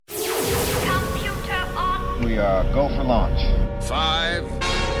we go for launch.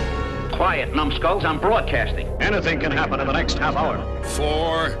 5. Quiet, numbskulls, I'm broadcasting. Anything can happen in the next half hour.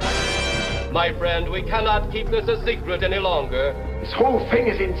 4. My friend, we cannot keep this a secret any longer. This whole thing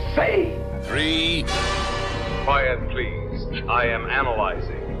is insane. 3. Quiet, please. I am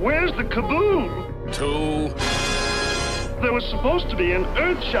analyzing. Where's the kaboom? 2. There was supposed to be an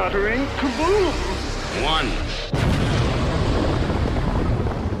earth-shattering kaboom. 1.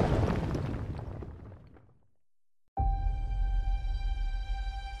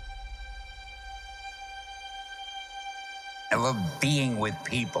 I love being with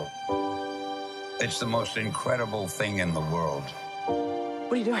people. It's the most incredible thing in the world.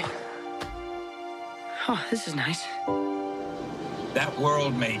 What are you doing? Oh, this is nice. That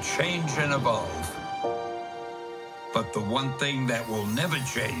world may change and evolve. But the one thing that will never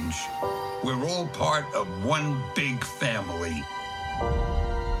change, we're all part of one big family.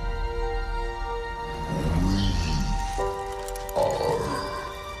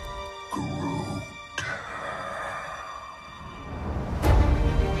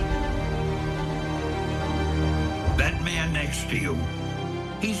 Next to you,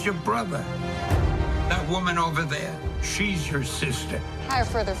 he's your brother. That woman over there, she's your sister. Higher,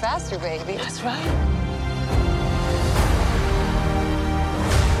 further, faster, baby. That's right.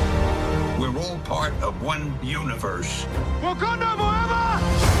 We're all part of one universe. Wakanda forever!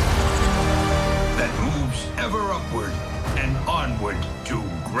 That moves ever upward and onward to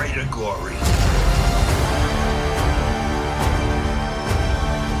greater glory.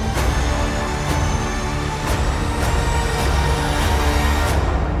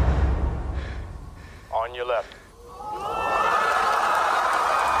 On your left.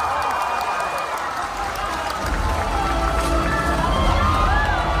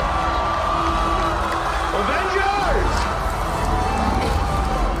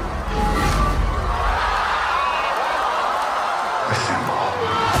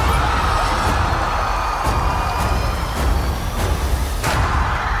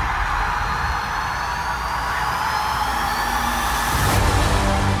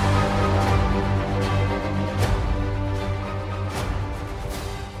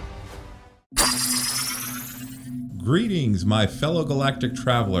 Greetings, my fellow galactic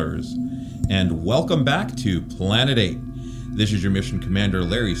travelers, and welcome back to Planet 8. This is your mission commander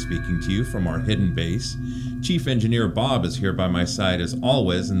Larry speaking to you from our hidden base. Chief Engineer Bob is here by my side as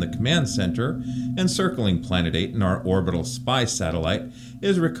always in the command center, and circling Planet 8 in our orbital spy satellite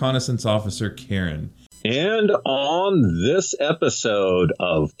is Reconnaissance Officer Karen. And on this episode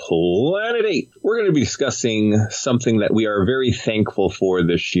of Planet 8, we're going to be discussing something that we are very thankful for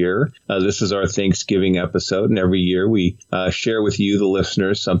this year. This is our Thanksgiving episode, and every year we share with you, the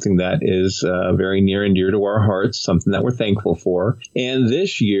listeners, something that is very near and dear to our hearts, something that we're thankful for. And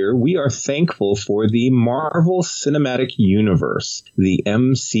this year, we are thankful for the Marvel Cinematic Universe, the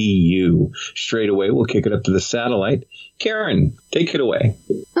MCU. Straight away, we'll kick it up to the satellite. Karen, take it away.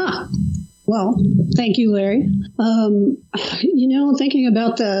 Well, thank you, Larry. Thinking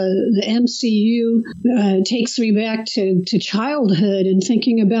about the MCU takes me back to childhood and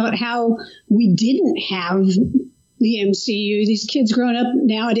thinking about how we didn't have the MCU. These kids growing up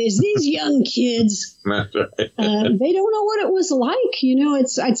nowadays, these young kids, That's right. they don't know what it was like.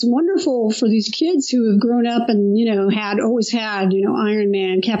 It's wonderful for these kids who have grown up and, always had Iron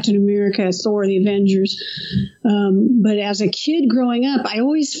Man, Captain America, Thor, the Avengers. But as a kid growing up, I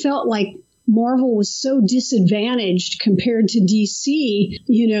always felt like Marvel was so disadvantaged compared to DC.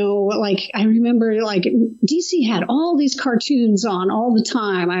 I remember DC had all these cartoons on all the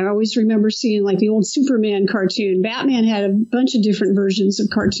time. I always remember seeing the old Superman cartoon. Batman had a bunch of different versions of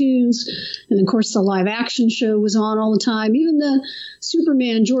cartoons. And of course the live action show was on all the time. Even the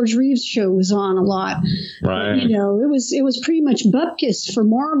Superman George Reeves show was on a lot. Right. But, it was pretty much bupkis for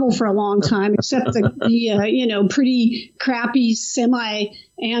Marvel for a long time, except the pretty crappy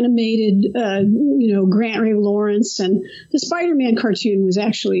semi-animated Grant Ray Lawrence, and the Spider-Man cartoon was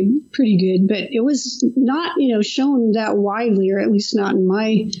actually pretty good, but it was not shown that widely, or at least not in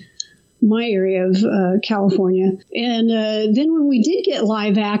my area of California. And then when we did get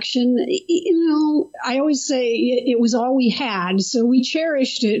live action, I always say it was all we had, so we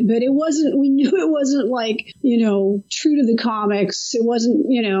cherished it, but we knew it wasn't true to the comics. It wasn't,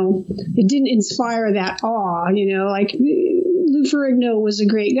 it didn't inspire that awe, Lou Ferrigno was a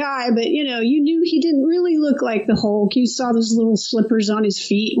great guy, but you knew he didn't really look like the Hulk. You saw those little slippers on his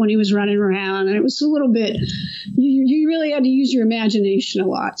feet when he was running around, and it was a little bit, you really had to use your imagination a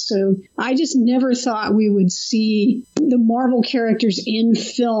lot. So I just never thought we would see the Marvel characters in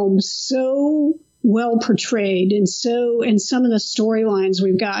film so well portrayed, and some of the storylines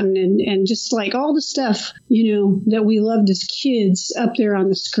we've gotten, and just like all the stuff, that we loved as kids up there on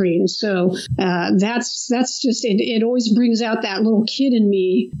the screen. So that's just it always brings out that little kid in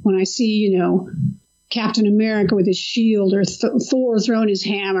me when I see, Captain America with his shield, or Thor throwing his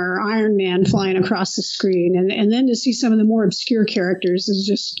hammer, or Iron Man flying across the screen. And then to see some of the more obscure characters is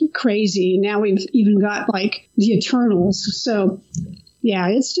just crazy. Now we've even got like the Eternals. So, yeah,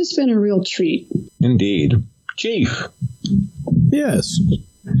 it's just been a real treat. Indeed. Chief. Yes.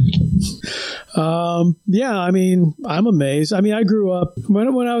 Yeah, I mean, I'm amazed. I mean, I grew up when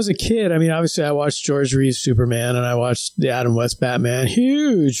I was a kid. I mean, obviously I watched George Reeves' Superman, and I watched the Adam West Batman.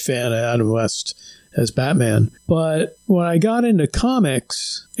 Huge fan of Adam West as Batman. But when I got into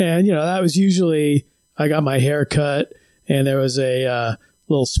comics, and that was usually, I got my hair cut, and there was a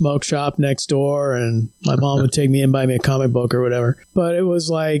little smoke shop next door, and my mom would take me in, buy me a comic book or whatever. But it was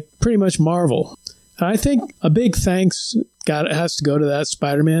like pretty much Marvel. And I think a big thanks has to go to that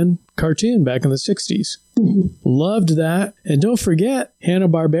Spider-Man cartoon back in the 60s. Loved that. And don't forget,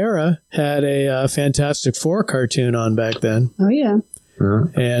 Hanna-Barbera had a Fantastic Four cartoon on back then. Oh, yeah.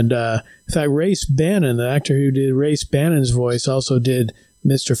 And in fact, Race Bannon, the actor who did Race Bannon's voice, also did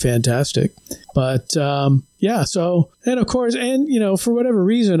Mr. Fantastic. But yeah, so, and of course, and for whatever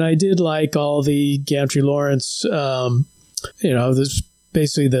reason, I did like all the Gantry Lawrence, this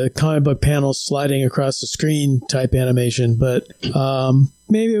basically the comic book panels sliding across the screen type animation. But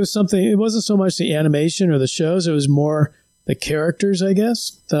maybe it was something, it wasn't so much the animation or the shows, it was more the characters, I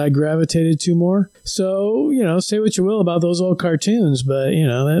guess, that I gravitated to more. So, say what you will about those old cartoons, but,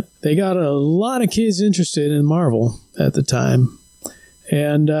 that they got a lot of kids interested in Marvel at the time.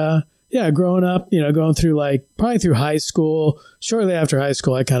 And, yeah, growing up, going through probably through high school, shortly after high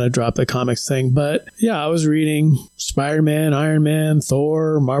school, I kind of dropped the comics thing. But, yeah, I was reading Spider-Man, Iron Man,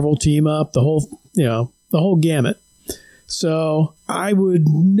 Thor, Marvel Team Up, the whole gamut. So I would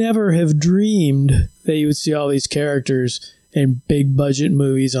never have dreamed that you would see all these characters in big budget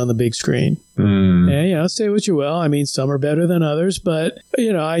movies on the big screen. And, say what you will. I mean, some are better than others, but,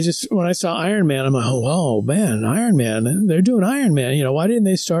 when I saw Iron Man, I'm like, oh, man, Iron Man, they're doing Iron Man. Why didn't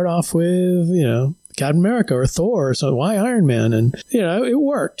they start off with, Captain America or Thor or something? Why Iron Man? And, it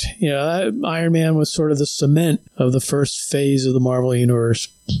worked. Iron Man was sort of the cement of the first phase of the Marvel Universe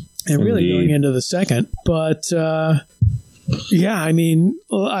and really going into the second. But, yeah, I mean,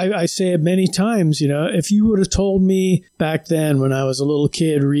 I say it many times, if you would have told me back then when I was a little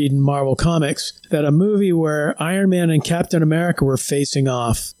kid reading Marvel Comics that a movie where Iron Man and Captain America were facing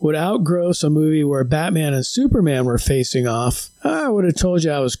off would outgross a movie where Batman and Superman were facing off, I would have told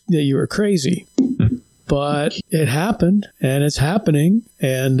you that you were crazy. But it happened, and it's happening,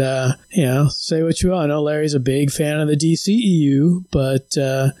 and, say what you want. I know Larry's a big fan of the DCEU, but,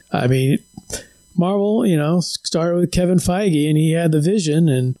 I mean, Marvel, started with Kevin Feige, and he had the vision,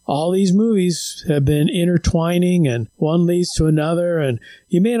 and all these movies have been intertwining, and one leads to another, and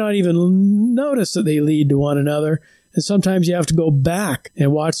you may not even notice that they lead to one another, and sometimes you have to go back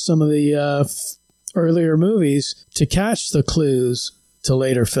and watch some of the earlier movies to catch the clues to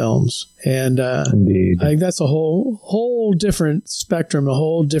later films. And I think that's a whole different spectrum, a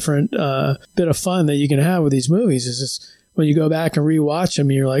whole different bit of fun that you can have with these movies. Is just when you go back and rewatch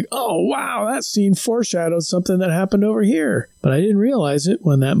them, you're like, oh, wow, that scene foreshadowed something that happened over here. But I didn't realize it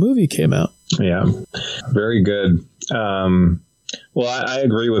when that movie came out. Yeah, very good. Well, I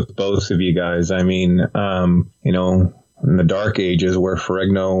agree with both of you guys. I mean, in the dark ages where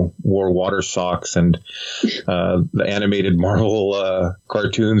Ferrigno wore water socks and the animated Marvel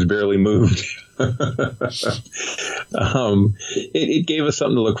cartoons barely moved. It gave us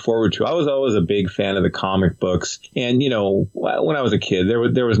something to look forward to. I was always a big fan of the comic books. And, when I was a kid,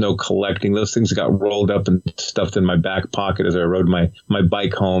 there was no collecting. Those things got rolled up and stuffed in my back pocket as I rode my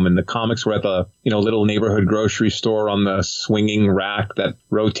bike home. And the comics were at the, little neighborhood grocery store on the swinging rack that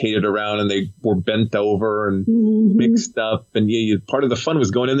rotated around, and they were bent over and mixed up. And part of the fun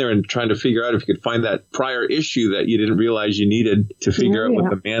was going in there and trying to figure out if you could find that prior issue that you didn't realize you needed to figure out what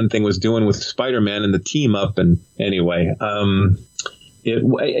the Man Thing was doing with Spider-Man and the team up. And anyway, and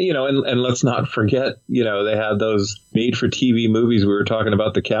let's not forget, they had those made for TV movies. We were talking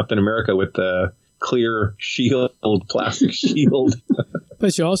about the Captain America with the clear shield, plastic shield.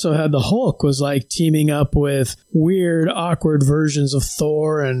 But you also had the Hulk was like teaming up with weird, awkward versions of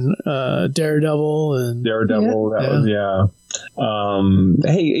Thor and Daredevil. Hey,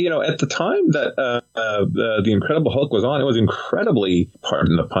 at the time that the Incredible Hulk was on, it was incredibly,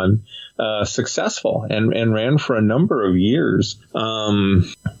 pardon the pun, successful and ran for a number of years.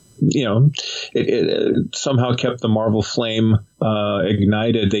 it somehow kept the Marvel flame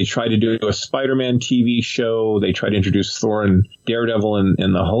ignited. They tried to do a Spider-Man TV show. They tried to introduce Thor and Daredevil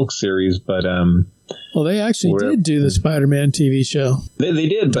in the Hulk series, but well, they actually did do the Spider-Man TV show. They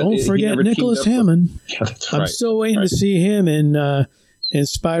did, but don't forget Nicholas Hammond. Yeah, that's right. I'm still waiting to see him in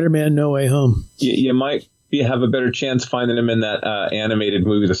Spider-Man No Way Home. You might have a better chance finding him in that animated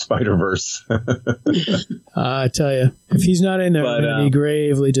movie, The Spider-Verse. I tell you, if he's not in there, I'm going to be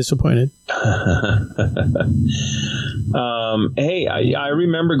gravely disappointed. Hey, I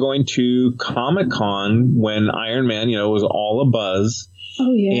remember going to Comic-Con when Iron Man, was all abuzz.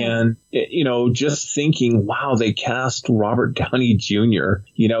 Oh, yeah. And, just thinking, wow, they cast Robert Downey Jr.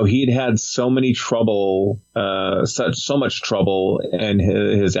 He'd had so many trouble, so much trouble in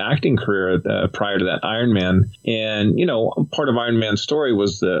his acting career prior to that Iron Man. And, part of Iron Man's story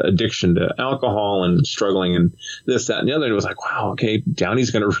was the addiction to alcohol and struggling and this, that, and the other. And it was like, wow, okay,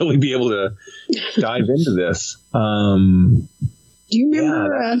 Downey's going to really be able to dive into this. Do you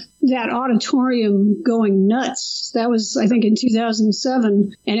remember that auditorium going nuts? That was, I think, in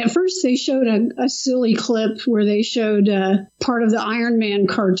 2007. And at first they showed a silly clip where they showed part of the Iron Man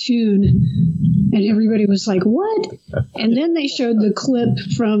cartoon. And everybody was like, what? And then they showed the clip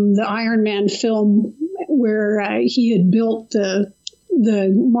from the Iron Man film where he had built the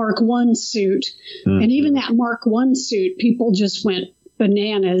Mark I suit. Mm-hmm. And even that Mark I suit, people just went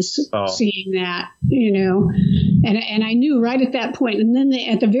bananas seeing that, and I knew right at that point. And then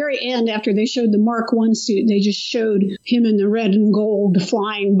at the very end, after they showed the Mark I suit, they just showed him in the red and gold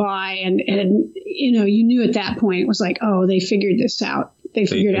flying by, and you knew at that point it was like, oh, they figured this out. They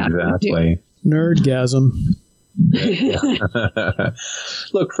figured out what to do. Nerdgasm.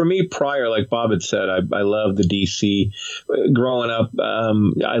 Look, for me, prior, like Bob had said, I love the DC. Growing up,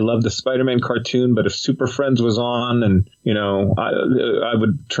 I loved the Spider-Man cartoon, but if Super Friends was on, and I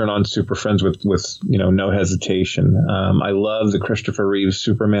would turn on Super Friends with no hesitation. I love the Christopher Reeve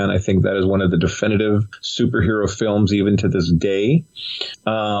Superman. I think that is one of the definitive superhero films even to this day.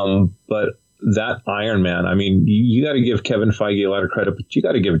 But that Iron Man, I mean, you got to give Kevin Feige a lot of credit, but you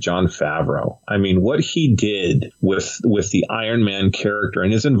got to give Jon Favreau. I mean, what he did with the Iron Man character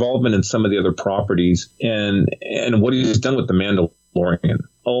and his involvement in some of the other properties, and what he's done with the Mandalorian.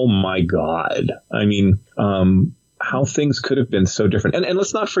 Oh my God! I mean, how things could have been so different. And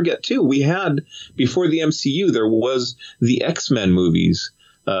let's not forget too, we had before the MCU, there was the X-Men movies.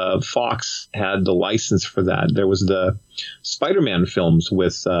 Fox had the license for that. There was the Spider-Man films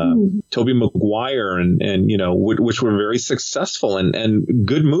with Tobey Maguire and which were very successful and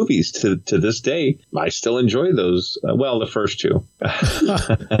good movies to this day. I still enjoy those. The first two.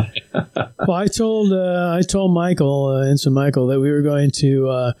 Well, I told Michael, Ensign Michael, that we were going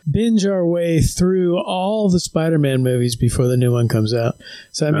to binge our way through all the Spider-Man movies before the new one comes out.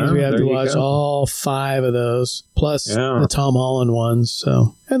 So that means we have to watch all 5 of those, plus the Tom Holland ones.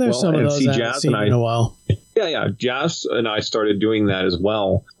 So, and there's some of those I haven't seen in a while. Yeah. Jazz and I started doing that as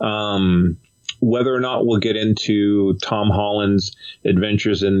well. Whether or not we'll get into Tom Holland's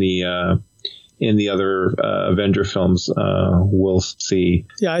adventures in the other Avenger films, we'll see.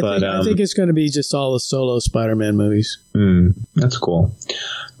 Yeah, I think it's going to be just all the solo Spider-Man movies. That's cool.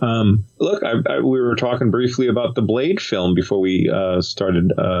 Look, we were talking briefly about the Blade film before we started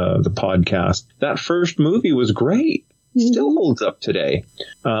the podcast. That first movie was great. Still holds up today.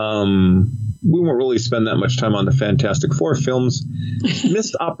 We won't really spend that much time on the Fantastic Four films.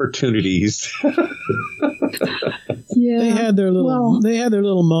 Missed opportunities. Yeah, they had their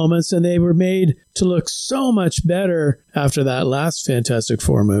little moments, and they were made to look so much better after that last Fantastic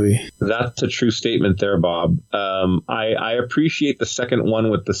Four movie. That's a true statement there, Bob. I appreciate the second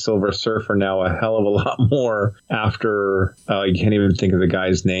one with the Silver Surfer now a hell of a lot more after I can't even think of the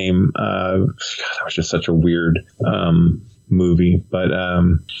guy's name. God, that was just such a weird movie. But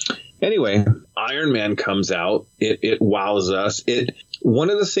anyway, Iron Man comes out. It wows us.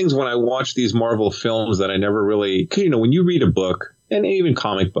 One of the things when I watch these Marvel films that I never really, because when you read a book and even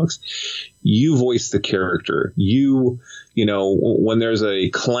comic books, you voice the character. When there's a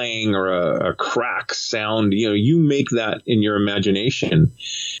clang or a crack sound, you make that in your imagination.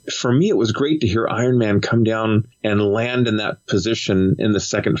 For me, it was great to hear Iron Man come down and land in that position in the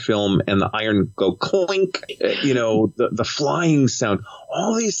second film, and the iron go clink, the flying sound,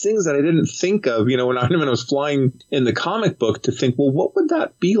 all these things that I didn't think of, when Iron Man was flying in the comic book, to think, well, what would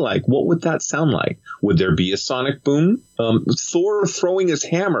that be like? What would that sound like? Would there be a sonic boom? Thor throwing his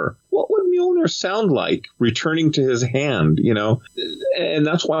hammer. What would Mjolnir sound like returning to his hand, And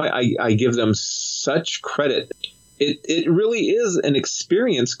that's why I give them such credit it really is an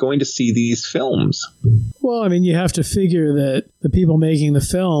experience going to see these films. Well, I mean, you have to figure that the people making the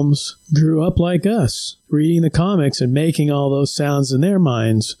films grew up like us, reading the comics and making all those sounds in their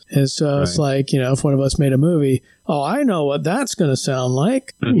minds. And so It's like, if one of us made a movie, I know what that's going to sound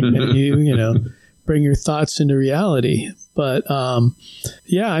like. And you bring your thoughts into reality. But,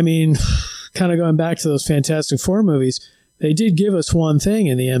 I mean, kind of going back to those Fantastic Four movies, they did give us one thing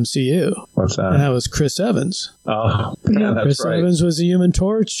in the MCU. What's that? And that was Chris Evans. Oh, yeah, that's Chris right. Evans was the Human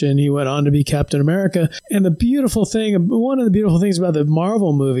Torch, and he went on to be Captain America. And one of the beautiful things about the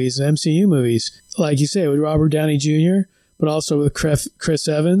Marvel movies, the MCU movies, like you say, with Robert Downey Jr., but also with Chris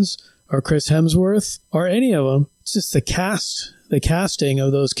Evans or Chris Hemsworth or any of them, it's just the casting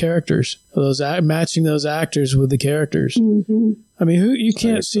of those characters, matching those actors with the characters. Mm-hmm. I mean, you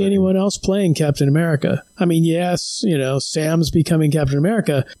can't see anyone else playing Captain America. I mean, yes, Sam's becoming Captain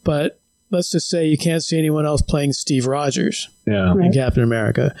America, but let's just say you can't see anyone else playing Steve Rogers in Captain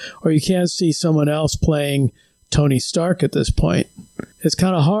America, or you can't see someone else playing Tony Stark at this point. It's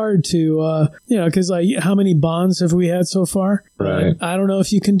kind of hard to, because how many Bonds have we had so far? Right. I don't know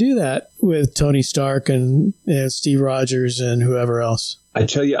if you can do that with Tony Stark and Steve Rogers and whoever else. I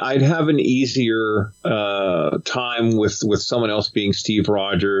tell you, I'd have an easier time with someone else being Steve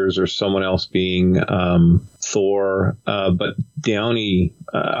Rogers or someone else being Thor. But Downey,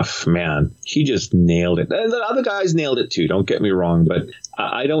 man, he just nailed it. And the other guys nailed it too, don't get me wrong. But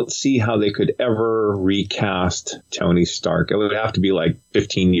I don't see how they could ever recast Tony Stark. It would have to be like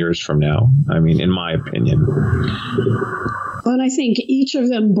 15 years from now. I mean, in my opinion. Well, and I think each of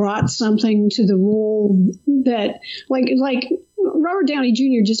them brought something to the role that, like Robert Downey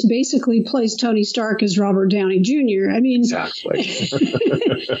Jr. just basically plays Tony Stark as Robert Downey Jr. I mean, exactly.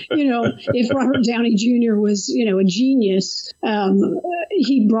 If Robert Downey Jr. was, a genius,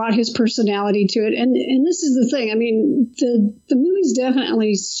 he brought his personality to it. And this is the thing. I mean, the movies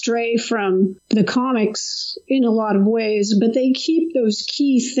definitely stray from the comics in a lot of ways, but they keep those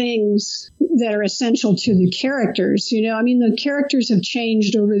key things that are essential to the characters. I mean, the characters have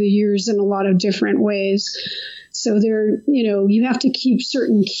changed over the years in a lot of different ways. So you have to keep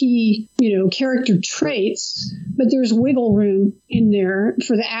certain key, character traits, but there's wiggle room in there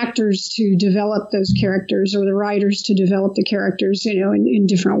for the actors to develop those characters or the writers to develop the characters, in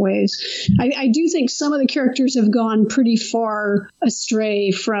different ways. I do think some of the characters have gone pretty far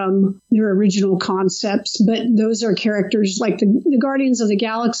astray from their original concepts, but those are characters like the Guardians of the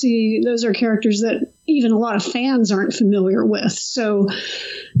Galaxy. Those are characters that even a lot of fans aren't familiar with. So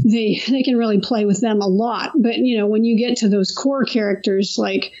they can really play with them a lot. But, when you get to those core characters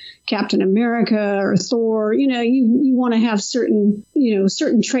like Captain America or Thor, you want to have certain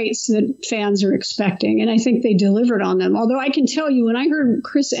traits that fans are expecting. And I think they delivered on them. Although I can tell you, when I heard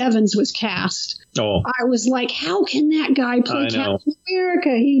Chris Evans was cast, I was like, how can that guy play Captain America?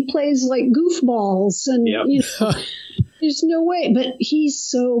 He plays like goofballs and, there's no way. But he's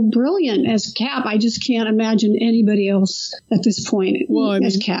so brilliant as Cap. I just can't imagine anybody else at this point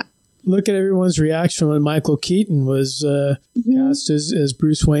as Cap. Look at everyone's reaction when Michael Keaton was cast as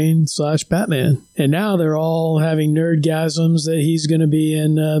Bruce Wayne / Batman. And now they're all having nerdgasms that he's going to be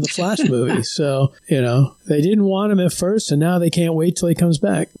in the Flash movie. So, they didn't want him at first, and now they can't wait till he comes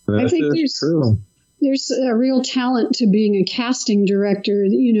back. I think there's a real talent to being a casting director.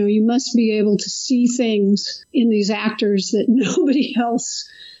 You must be able to see things in these actors that nobody else,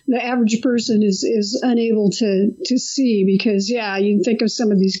 the average person, is unable to see, because you think of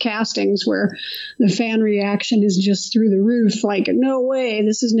some of these castings where the fan reaction is just through the roof, like, no way,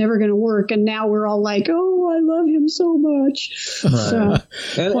 this is never going to work, and now we're all like, I love him so much. Right.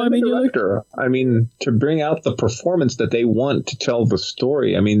 And the director, to bring out the performance that they want to tell the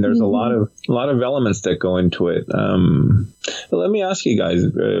story. There's a lot of elements that go into it. Let me ask you guys,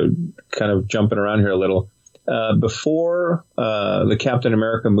 kind of jumping around here a little. Before the Captain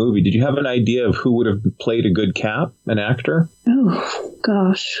America movie, did you have an idea of who would have played a good Cap, an actor? Oh,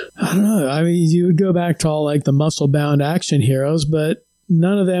 gosh. I don't know. You would go back to all like the muscle-bound action heroes, but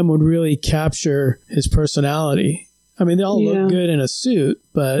none of them would really capture his personality. They all look good in a suit,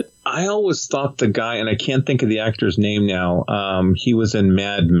 but... I always thought the guy, and I can't think of the actor's name now, he was in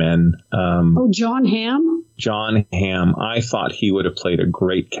Mad Men. John Hamm? John Hamm. I thought he would have played a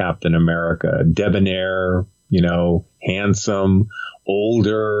great Captain America. Debonair, handsome,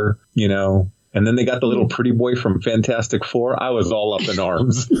 older, And then they got the little pretty boy from Fantastic Four. I was all up in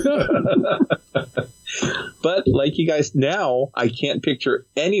arms. But like you guys, now I can't picture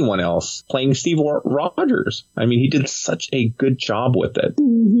anyone else playing Steve Rogers. I mean, he did such a good job with it.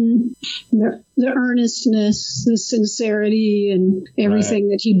 The earnestness, the sincerity, and everything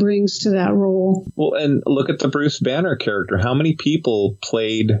that he brings to that role. Well, and look at the Bruce Banner character. How many people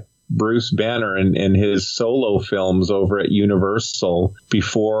played Bruce Banner in his solo films over at Universal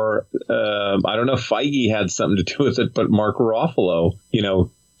before? I don't know if Feige had something to do with it, but Mark Ruffalo,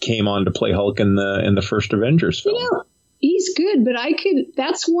 came on to play Hulk in the first Avengers film. He's good, but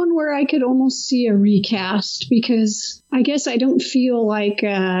that's one where I could almost see a recast, because I guess I don't feel like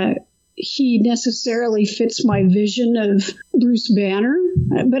he necessarily fits my vision of Bruce Banner,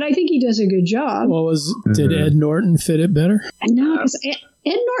 but I think he does a good job. Did Ed Norton fit it better? No, because Ed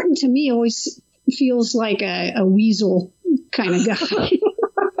Norton to me always feels like a weasel kind of guy.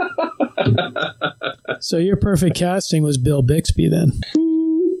 So your perfect casting was Bill Bixby then?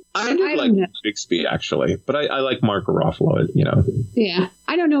 I like Bixby, actually, but I like Mark Ruffalo, Yeah,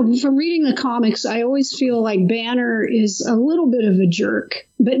 I don't know. From reading the comics, I always feel like Banner is a little bit of a jerk,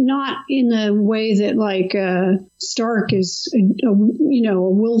 but not in the way that like Stark is a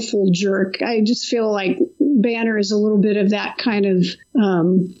willful jerk. I just feel like Banner is a little bit of that kind of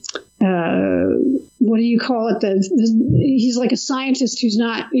what do you call it? He's like a scientist who's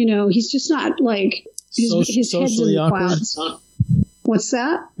not, he's just not like his head's in the clouds. What's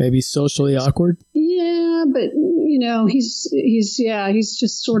that? Maybe socially awkward? Yeah, but he's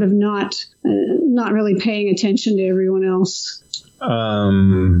just sort of not really paying attention to everyone else. I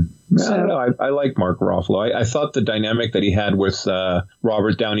don't know. I like Mark Ruffalo. I thought the dynamic that he had with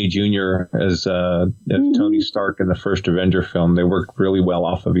Robert Downey Jr. as Tony Stark in the first Avenger film, they worked really well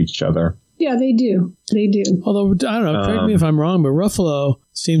off of each other. Yeah, they do. They do. Although, I don't know, correct me if I'm wrong, but Ruffalo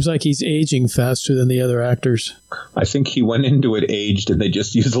seems like he's aging faster than the other actors. I think he went into it aged and they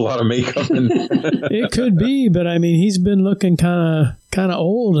just used a lot of makeup. It could be, but I mean, he's been looking kind of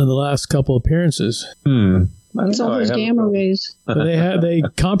old in the last couple appearances. It's all those gamma rays. But they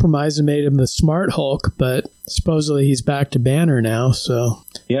compromised and made him the Smart Hulk, but supposedly he's back to Banner now. So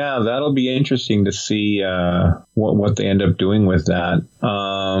yeah, that'll be interesting to see what they end up doing with that.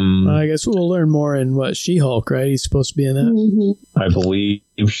 I guess we'll learn more in She-Hulk, right? He's supposed to be in that. Mm-hmm. I believe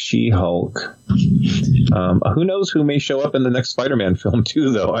She-Hulk. Who knows who may show up in the next Spider-Man film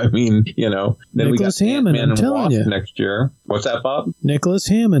too, though. I mean, then Nicholas we got Hammond. I'm telling you, next year. What's that, Bob? Nicholas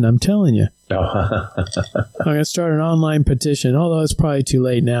Hammond. I'm telling you. I'm going to start an online petition, although it's probably too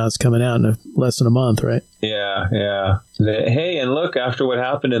late now. It's coming out in less than a month, right? Yeah. Hey, and look, after what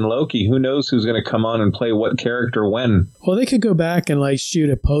happened in Loki, who knows who's going to come on and play what character when? Well, they could go back and shoot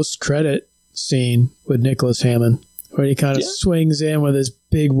a post-credit scene with Nicholas Hammond, where he kind of swings in with his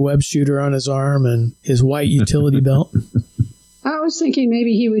big web shooter on his arm and his white utility belt. I was thinking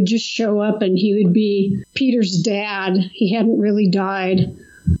maybe he would just show up and he would be Peter's dad. He hadn't really died.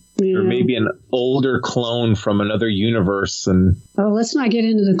 Or maybe an older clone from another universe. Let's not get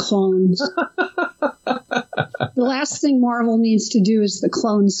into the clones. The last thing Marvel needs to do is the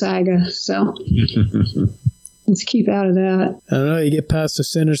clone saga. So let's keep out of that. I don't know. You get past the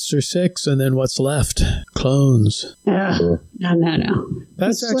Sinister Six, and then what's left? Clones. No.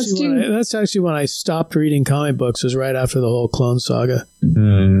 That's actually when I stopped reading comic books. Was right after the whole Clone Saga.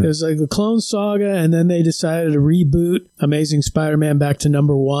 It was like the Clone Saga, and then they decided to reboot Amazing Spider-Man back to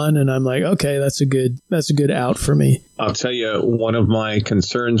 #1, and I'm like, okay, that's a good out for me. I'll tell you, one of my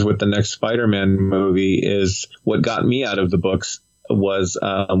concerns with the next Spider-Man movie is what got me out of the books was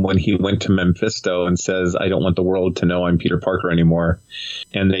when he went to Mephisto and says, I don't want the world to know I'm Peter Parker anymore.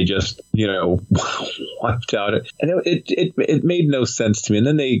 And they just, wiped out it. And it made no sense to me. And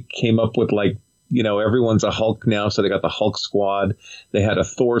then they came up with everyone's a Hulk now. So they got the Hulk squad. They had a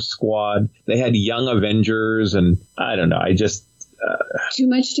Thor squad. They had Young Avengers. And I don't know. I just... too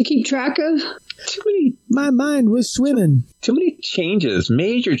much to keep track of? Too many. My mind was swimming. Too many changes,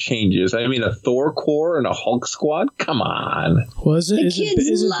 major changes. I mean, a Thor Corps and a Hulk squad. Come on.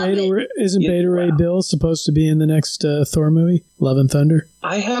 Isn't Beta Ray Bill supposed to be in the next Thor movie, Love and Thunder?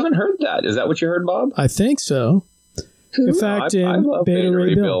 I haven't heard that. Is that what you heard, Bob? I think so. Who? In fact, I love Beta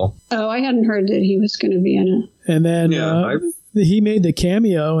Ray Bill. Oh, I hadn't heard that he was going to be in it. And then he made the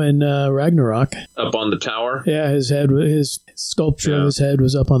cameo in Ragnarok. Up on the tower? Yeah, his sculpture of his head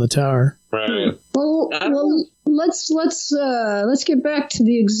was up on the tower. Right. Well, let's get back to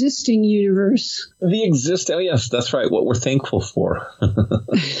the existing universe. Oh yes, that's right. What we're thankful for. All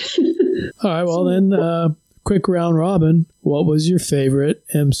right. Well, then, quick round robin. What was your favorite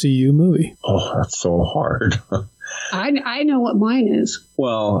MCU movie? Oh, that's so hard. I know what mine is.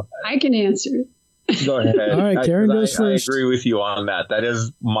 Well, I can answer it. Go ahead. All right, Karen goes first. I agree with you on that. That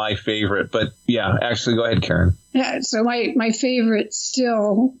is my favorite. But yeah, actually, go ahead, Karen. Yeah, so my favorite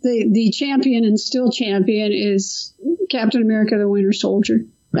still, the champion and still champion is Captain America: The Winter Soldier.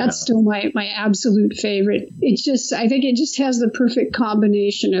 That's still my absolute favorite. I think it just has the perfect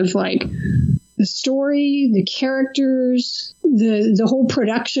combination of like the story, the characters, the whole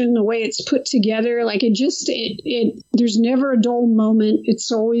production, the way it's put together. Like there's never a dull moment.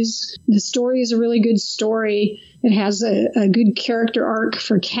 It's always, the story is a really good story. It has a good character arc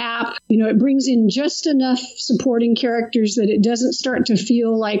for Cap. It brings in just enough supporting characters that it doesn't start to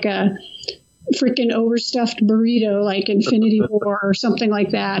feel like a freaking overstuffed burrito like Infinity War or something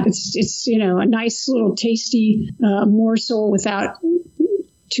like that. It's a nice little tasty morsel without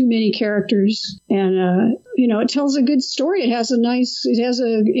too many characters, and it tells a good story. It has an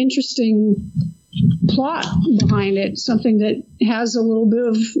interesting plot behind it, something that has a little bit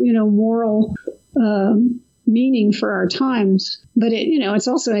of moral meaning for our times. But it's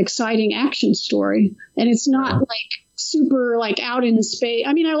also an exciting action story, and it's not like super like out in space.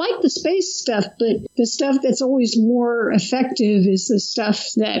 I mean, I like the space stuff, but the stuff that's always more effective is the stuff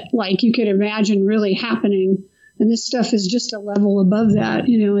that like you could imagine really happening. And this stuff is just a level above that.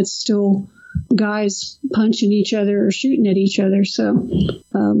 It's still guys punching each other or shooting at each other. So,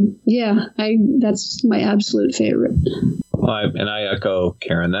 that's my absolute favorite. And I echo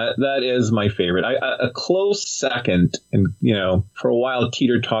Karen. That is my favorite. A close second, and for a while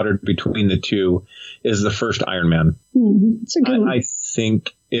teeter-tottered between the two, is the first Iron Man. Mm-hmm. It's a good one. I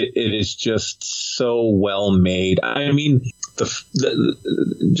think it is just so well made. I mean,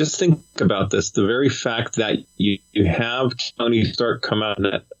 just think about this. The very fact that you have Tony Stark come out in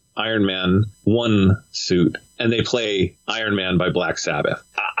that Iron Man 1 suit and they play Iron Man by Black Sabbath.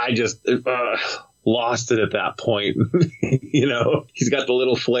 I just lost it at that point. He's got the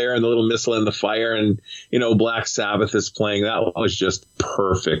little flare and the little missile and the fire, and Black Sabbath is playing. That was just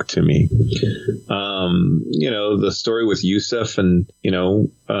perfect to me. The story with Yusuf and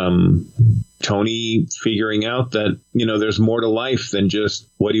Tony figuring out that there's more to life than just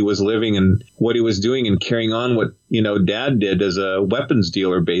what he was living and what he was doing, and carrying on what Dad did as a weapons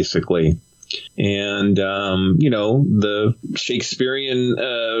dealer, basically. And, the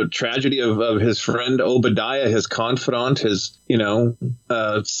Shakespearean tragedy of his friend Obadiah, his confidant, his,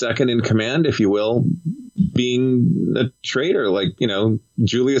 second in command, if you will, being a traitor like,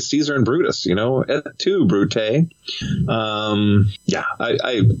 Julius Caesar and Brutus, et tu, Brute.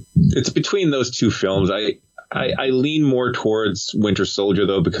 It's between those two films. I lean more towards Winter Soldier,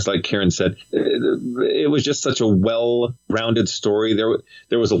 though, because like Karen said, it was just such a well-rounded story.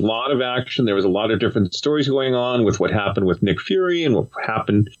 There was a lot of action. There was a lot of different stories going on with what happened with Nick Fury and what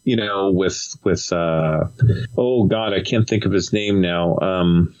happened, with oh God, I can't think of his name now.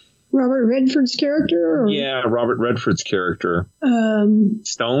 Robert Redford's character? Yeah, Robert Redford's character.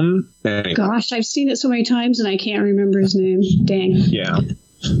 Stone? Anyway. Gosh, I've seen it so many times and I can't remember his name. Dang. Yeah.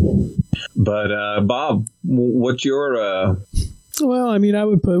 But Bob, what's your Well, I mean, I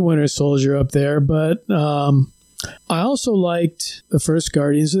would put Winter Soldier up there, but I also liked the first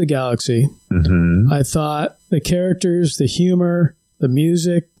Guardians of the Galaxy. Mm-hmm. I thought the characters, the humor, the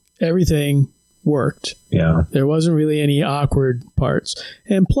music, everything worked. Yeah. There wasn't really any awkward parts.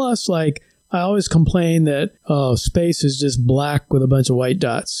 And plus, like, I always complain that, space is just black with a bunch of white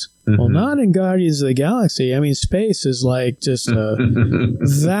dots. Mm-hmm. Well, not in Guardians of the Galaxy. I mean, space is like just a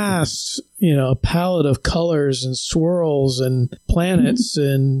vast, palette of colors and swirls and planets,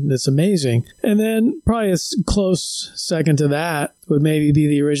 and it's amazing. And then probably a close second to that would maybe be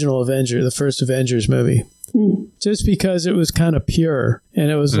the original Avenger, the first Avengers movie. Just because it was kind of pure. And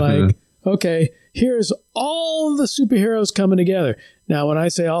it was like, okay, here's all the superheroes coming together. Now, when I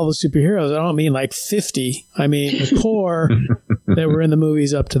say all the superheroes, I don't mean like 50. I mean the core that were in the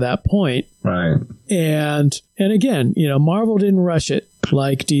movies up to that point. Right. And again, Marvel didn't rush it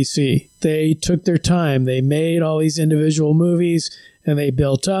like DC. They took their time. They made all these individual movies, and they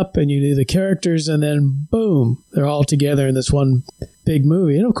built up, and you knew the characters, and then boom, they're all together in this one big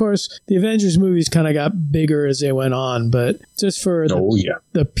movie. And of course, the Avengers movies kind of got bigger as they went on, but just for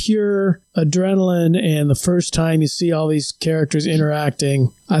the pure adrenaline and the first time you see all these characters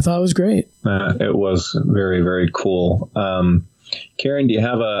interacting, I thought it was great. It was very, very cool. Karen, do you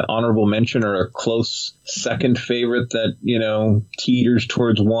have an honorable mention or a close second favorite that, teeters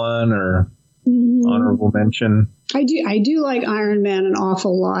towards one, or honorable mention? I do like Iron Man an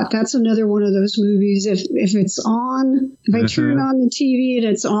awful lot. That's another one of those movies. If it's on, if I turn on the TV and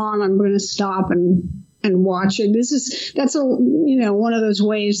it's on, I'm going to stop and watch it. That's one of those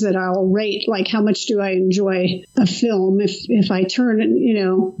ways that I'll rate, like, how much do I enjoy a film. If I turn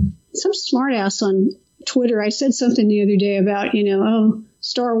it, some smartass on Twitter. I said something the other day about,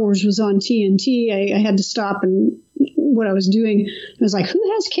 Star Wars was on TNT. I had to stop and what I was doing. I was like,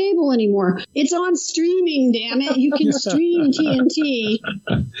 who has cable anymore? It's on streaming, damn it. You can stream TNT.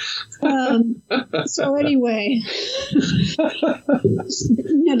 So anyway,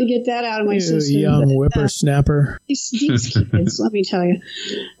 had to get that out of my system. Young whippersnapper. These kids, let me tell you.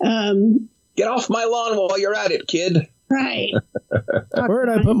 Get off my lawn while you're at it, kid. Right. Where'd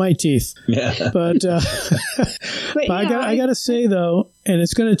I put my teeth? Yeah. But I got to say, though, and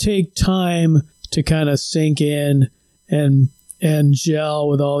it's going to take time to kind of sink in and gel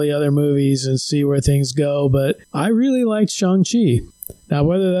with all the other movies and see where things go. But I really liked Shang-Chi. Now,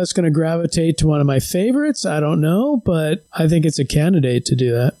 whether that's going to gravitate to one of my favorites, I don't know, but I think it's a candidate to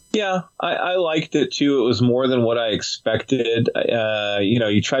do that. Yeah, I liked it too. It was more than what I expected.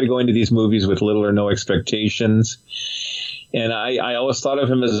 You try to go into these movies with little or no expectations. And I always thought of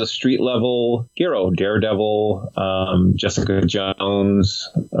him as a street level hero, Daredevil, Jessica Jones,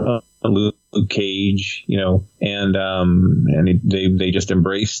 Luke Cage, and they just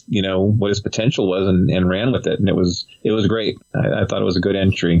embraced, what his potential was and ran with it. And it was great. I thought it was a good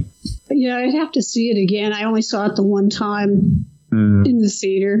entry. Yeah, I'd have to see it again. I only saw it the one time. In the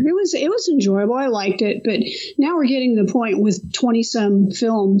theater. It was enjoyable. I liked it, but now we're getting to the point with 20-some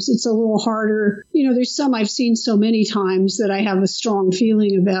films. It's a little harder. There's some I've seen so many times that I have a strong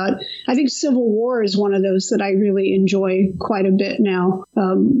feeling about. I think Civil War is one of those that I really enjoy quite a bit now.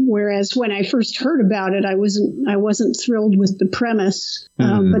 Whereas when I first heard about it, I wasn't thrilled with the premise.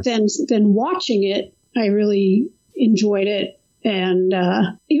 But then watching it, I really enjoyed it. And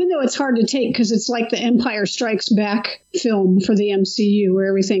even though it's hard to take because it's like the Empire Strikes Back film for the MCU where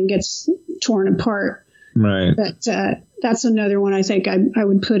everything gets torn apart. Right. But that's another one I think I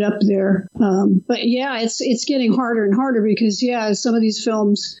would put up there. But yeah, it's getting harder and harder because, some of these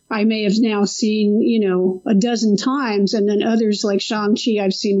films I may have now seen, a dozen times. And then others like Shang-Chi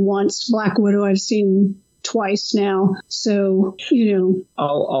I've seen once, Black Widow I've seen twice now. So,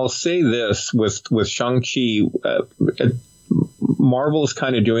 I'll say this with Shang-Chi, Marvel is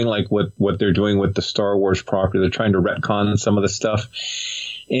kind of doing like what they're doing with the Star Wars property. They're trying to retcon some of the stuff.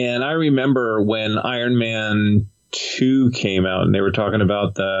 And I remember when Iron Man 2 came out and they were talking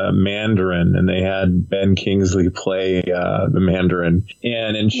about the Mandarin and they had Ben Kingsley play the Mandarin.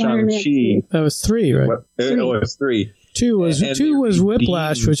 And in Shang-Chi... That was 3, right? It was 3. 2 was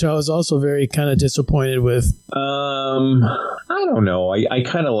Whiplash, which I was also very kind of disappointed with. I don't know. I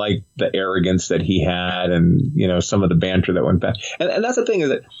kind of like the arrogance that he had and, some of the banter that went back. And that's the thing is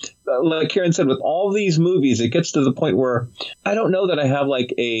that, like Karen said, with all these movies, it gets to the point where I don't know that I have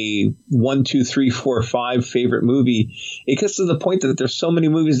like a 1, 2, 3, 4, 5 favorite movie. It gets to the point that there's so many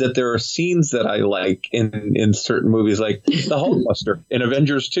movies that there are scenes that I like in certain movies, like the Hulkbuster in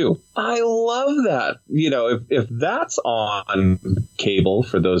Avengers 2. I love that. If that's on cable,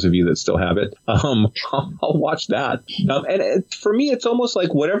 for those of you that still have it, I'll watch that. For me, it's almost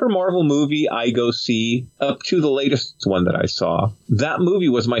like whatever Marvel movie I go see up to the latest one that I saw, that movie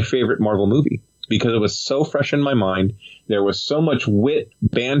was my favorite Marvel movie because it was so fresh in my mind. There was so much wit,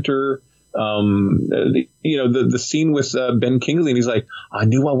 banter. The scene with Ben Kingsley, and he's like, I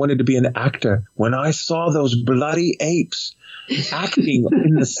knew I wanted to be an actor when I saw those bloody apes acting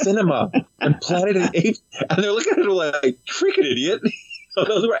in the cinema on Planet of the Apes. And they're looking at him like, freaking idiot.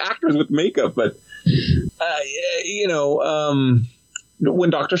 Those were actors with makeup. But,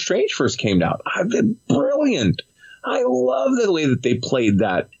 when Doctor Strange first came out, brilliant. I love the way that they played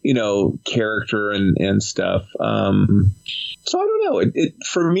that, character and stuff. So I don't know.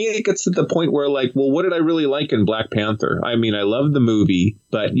 For me, it gets to the point where like, well, what did I really like in Black Panther? I mean, I love the movie,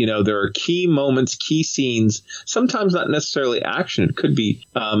 but there are key moments, key scenes, sometimes not necessarily action. It could be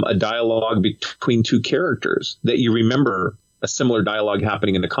a dialogue between two characters that you remember a similar dialogue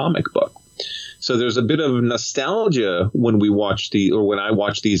happening in the comic book. So there's a bit of nostalgia when I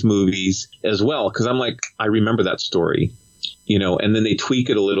watch these movies as well, because I'm like, I remember that story, and then they tweak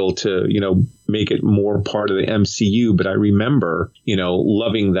it a little to, make it more part of the MCU. But I remember,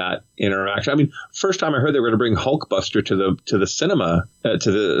 loving that interaction. I mean, first time I heard they were going to bring Hulkbuster to the cinema,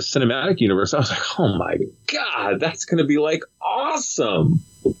 to the cinematic universe, I was like, oh my God, that's going to be like awesome.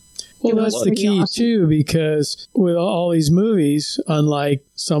 Well, that's the key, too, because with all these movies, unlike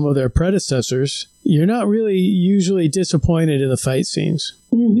some of their predecessors, you're not really usually disappointed in the fight scenes.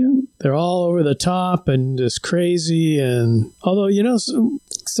 Mm-hmm. They're all over the top and just crazy. And although,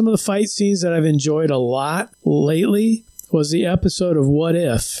 some of the fight scenes that I've enjoyed a lot lately was the episode of What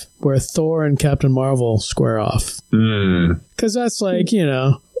If, where Thor and Captain Marvel square off. Because that's like,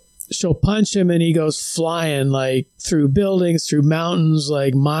 she'll punch him and he goes flying like through buildings, through mountains,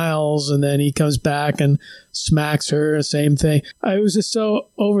 like miles, and then he comes back and smacks her. Same thing. It was just so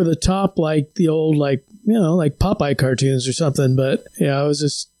over the top, like the old, like, you know, like Popeye cartoons or something. But yeah, it was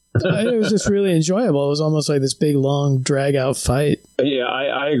just really enjoyable. It was almost like this big, long, drag-out fight. Yeah,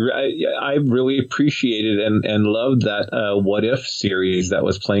 I agree. I really appreciated and loved that What If series that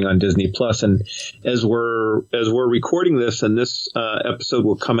was playing on Disney Plus. And as we're recording this, and this episode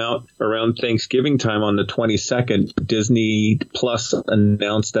will come out around Thanksgiving time on the 22nd, Disney Plus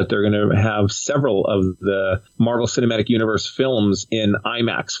announced that they're going to have several of the Marvel Cinematic Universe films in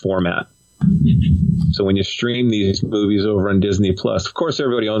IMAX format. So when you stream these movies over on Disney Plus, of course,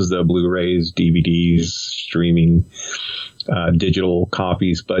 everybody owns the Blu-rays, DVDs, streaming, digital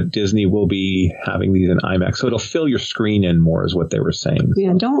copies, but Disney will be having these in IMAX. So it'll fill your screen in more, is what they were saying.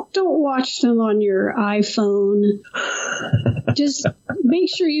 Yeah, don't watch them on your iPhone. Just make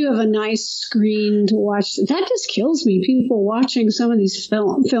sure you have a nice screen to watch. That just kills me. People watching some of these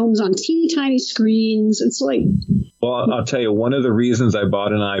films on teeny tiny screens. It's like... Well, I'll tell you, one of the reasons I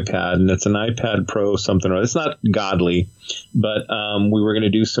bought an iPad, and it's an iPad Pro something, it's not godly, but we were going to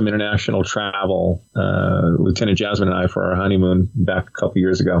do some international travel, Lieutenant Jasmine and I, for our honeymoon back a couple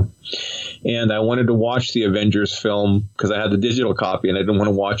years ago. And I wanted to watch the Avengers film because I had the digital copy and I didn't want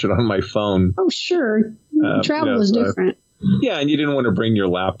to watch it on my phone. Oh, sure. Travel is different. Yeah, and you didn't want to bring your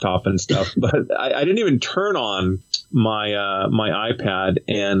laptop and stuff. But I didn't even turn on my my iPad,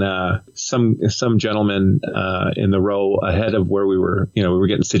 and some gentleman in the row ahead of where we were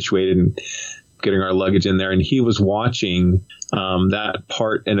getting situated and getting our luggage in there, and he was watching that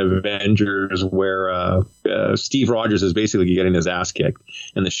part in Avengers where Steve Rogers is basically getting his ass kicked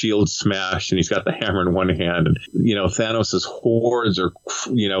and the shield's smashed and he's got the hammer in one hand, and Thanos' hordes are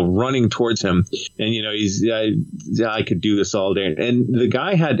running towards him, and he's I could do this all day, and the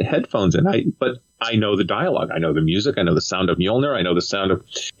guy had headphones in, but I know the dialogue, I know the music, I know the sound of Mjolnir, I know the sound of,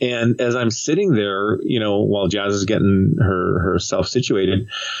 and as I'm sitting there, while Jazz is getting herself situated,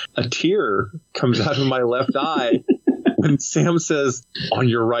 a tear comes out of my left eye when Sam says, "On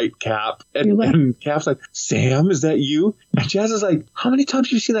your right, Cap," and Cap's like, "Sam, is that you?" And Jazz is like, "How many times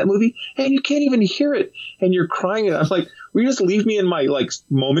have you seen that movie? And you can't even hear it, and you're crying." And I'm like, "Will you just leave me in my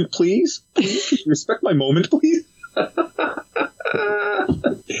moment, please? Please respect my moment, please."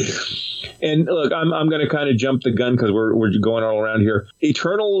 And look, I'm going to kind of jump the gun because we're going all around here.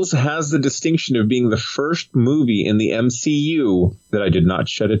 Eternals has the distinction of being the first movie in the MCU that I did not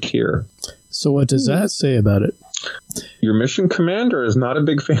shed a tear. So what does that say about it? Your mission commander is not a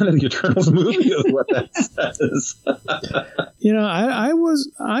big fan of the Eternals movie, is what that says.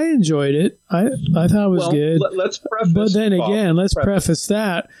 I enjoyed it. I thought it was good. Let's preface. But then again, let's preface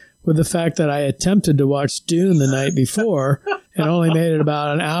that with the fact that I attempted to watch Dune the night before and only made it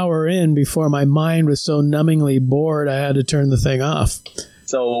about an hour in before my mind was so numbingly bored I had to turn the thing off.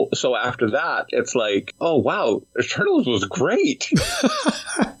 So after that, it's like, oh, wow, Eternals was great.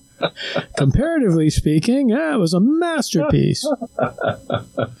 Comparatively speaking, yeah, it was a masterpiece.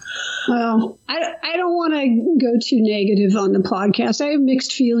 Well, I don't want to go too negative on the podcast. I have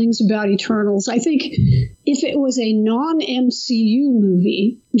mixed feelings about Eternals. I think if it was a non-MCU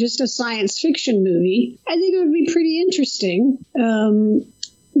movie, just a science fiction movie, I think it would be pretty interesting.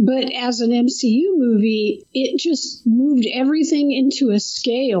 But as an MCU movie, it just moved everything into a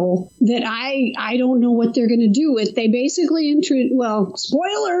scale that I don't know what they're going to do with. They basically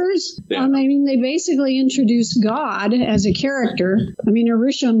spoilers. Yeah. They basically introduced God as a character.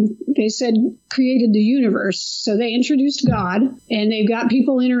 Arishem, they said, created the universe. So they introduced God, and they've got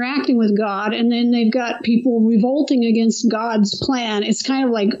people interacting with God, and then they've got people revolting against God's plan. It's kind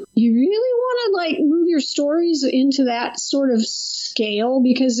of like, you really want to move your stories into that sort of scale,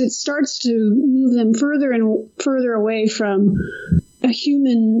 because it starts to move them further and further away from a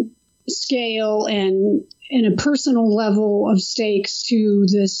human scale and a personal level of stakes to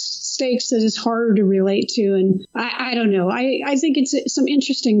this stakes that is harder to relate to. And I don't know. I think it's some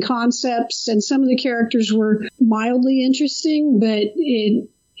interesting concepts, and some of the characters were mildly interesting, but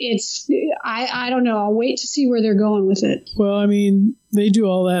I don't know. I'll wait to see where they're going with it. Well, they do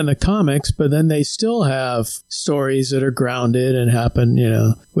all that in the comics, but then they still have stories that are grounded and happen,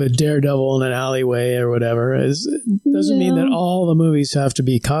 with Daredevil in an alleyway or whatever. It doesn't mean that all the movies have to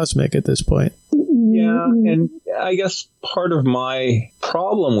be cosmic at this point. Yeah, and I guess part of my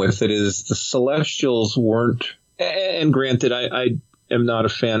problem with it is the Celestials weren't, and granted, I am not a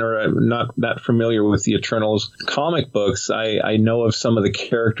fan, or I'm not that familiar with the Eternals comic books. I know of some of the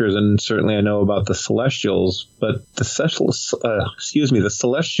characters, and certainly I know about the Celestials, but the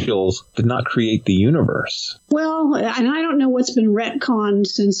Celestials did not create the universe. Well, and I don't know what's been retconned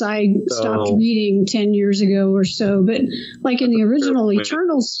since I stopped reading 10 years ago or so, but like in the original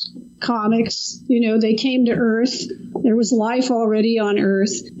Eternals comics, they came to Earth. There was life already on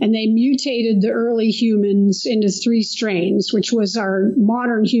Earth, and they mutated the early humans into 3 strains, which was our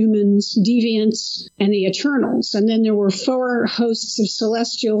modern humans, deviants, and the Eternals. And then there were 4 hosts of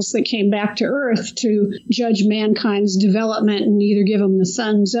Celestials that came back to Earth to judge mankind's development and either give them the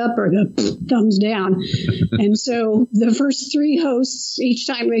thumbs up or the thumbs down. And so the first 3 hosts, each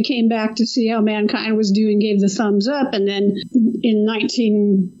time they came back to see how mankind was doing, gave the thumbs up. And then in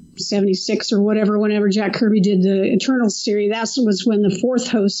 1976 or whatever, whenever Jack Kirby did the Eternals series, that was when the 4th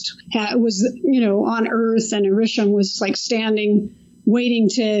host was, on Earth, and Arishem was like standing, waiting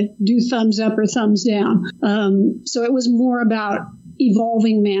to do thumbs up or thumbs down. So it was more about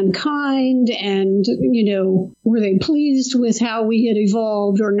evolving mankind, and were they pleased with how we had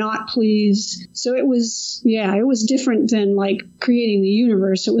evolved or not pleased? So it was different than like creating the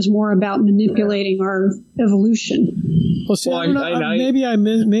universe. It was more about manipulating our evolution. Well, see, maybe I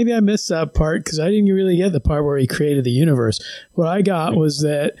missed that part, because I didn't really get the part where he created the universe. What I got was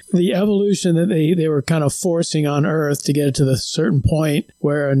that the evolution that they were kind of forcing on Earth to get it to the certain point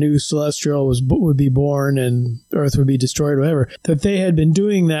where a new celestial would be born and Earth would be destroyed, or whatever, that they had been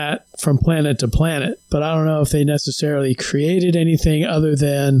doing that from planet to planet. But I don't know if they necessarily created anything other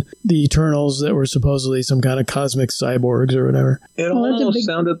than the Eternals that were supposedly some kind of cosmic cyborgs or whatever. It almost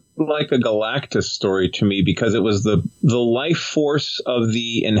sounded like a Galactus story to me, because it was the life force of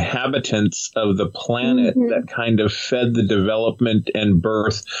the inhabitants of the planet that kind of fed the development and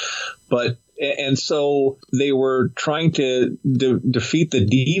birth. And so they were trying to defeat the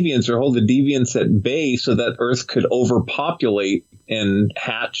deviants, or hold the deviants at bay, so that Earth could overpopulate and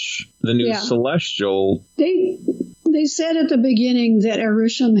hatch the new celestial. They said at the beginning that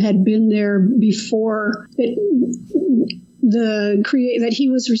Arishem had been there before that he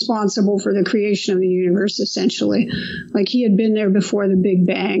was responsible for the creation of the universe, essentially. Like he had been there before the Big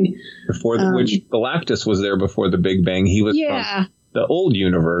Bang. Which Galactus was there before the Big Bang. He was from the old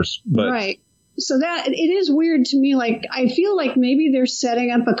universe. Right. So that it is weird to me. Like, I feel like maybe they're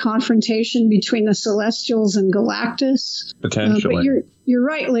setting up a confrontation between the Celestials and Galactus. Potentially. But you're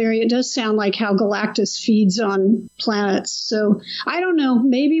right, Larry. It does sound like how Galactus feeds on planets. So I don't know.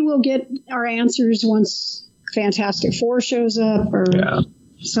 Maybe we'll get our answers once Fantastic Four shows up or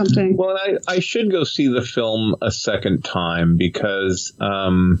something. Well, I should go see the film a second time, because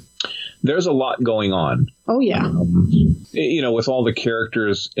there's a lot going on. Oh, yeah. With all the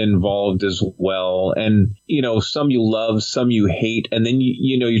characters involved as well. And, some you love, some you hate. And then,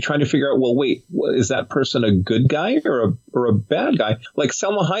 you're trying to figure out, well, wait, is that person a good guy or a bad guy? Like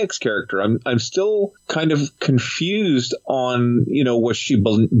Salma Hayek's character, I'm still kind of confused on, was she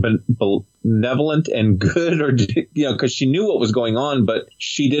benevolent and good, or, because she knew what was going on, but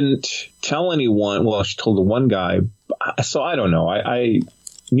she didn't tell anyone. Well, she told the one guy. So I don't know. I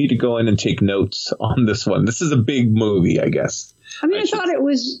need to go in and take notes on this one. This is a big movie, I guess. I mean, I thought it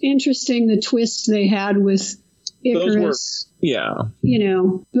was interesting, the twist they had with Icarus.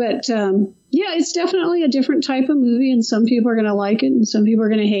 But it's definitely a different type of movie, and some people are going to like it and some people are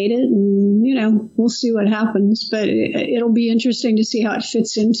going to hate it, and we'll see what happens. But it'll be interesting to see how it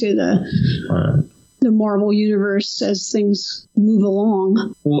fits into the Marvel universe as things move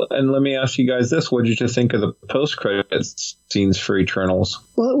along. Well, and let me ask you guys this. What did you think of the post-credits scenes for Eternals?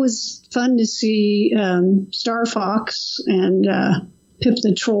 Well, it was fun to see Star Fox and Pip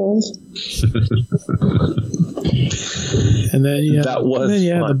the Troll. And then that was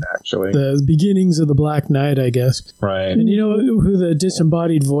fun, actually. The beginnings of the Black Knight, I guess. Right. And you know who the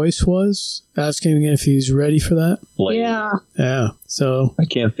disembodied voice was? Asking if he's ready for that. Blade. Yeah. So I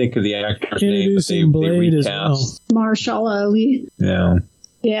can't think of the actor's name. Introducing Blade as well. Mahershala Ali. Yeah.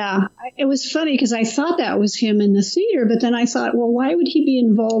 Yeah, it was funny because I thought that was him in the theater, but then I thought, well, why would he be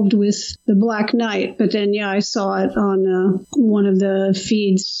involved with the Black Knight? But then, I saw it on one of the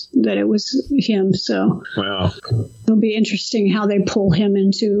feeds that it was him. So it'll be interesting how they pull him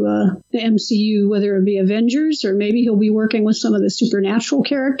into the MCU, whether it be Avengers or maybe he'll be working with some of the supernatural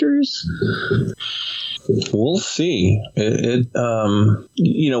characters. We'll see.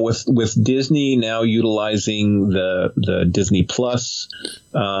 With Disney now utilizing the Disney Plus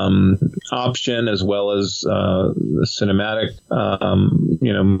option, as well as the cinematic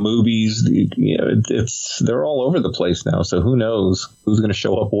movies, they're all over the place now. So who knows who's going to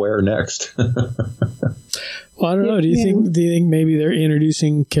show up where next? Well, I don't know. Do you think maybe they're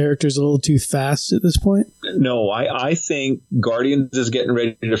introducing characters a little too fast at this point? No, I think Guardians is getting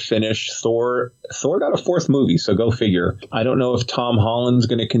ready to finish. Thor got a fourth movie, so go figure. I don't know if Tom Holland's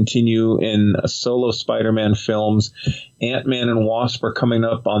going to continue in solo Spider-Man films. Ant-Man and Wasp are coming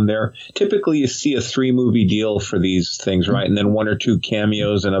up on there. Typically, you see a 3-movie deal for these things, right? And then 1 or 2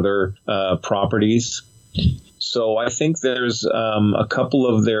 cameos and other properties. So I think there's a couple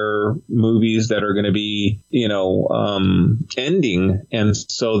of their movies that are going to be, ending, and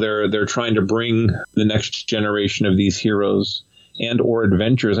so they're trying to bring the next generation of these heroes and or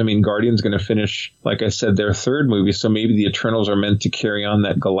adventures. I mean, Guardian's going to finish, like I said, their 3rd movie, so maybe the Eternals are meant to carry on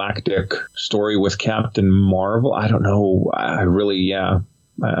that galactic story with Captain Marvel. I don't know. I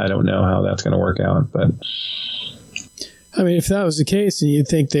don't know how that's going to work out, but. I mean, if that was the case, then you'd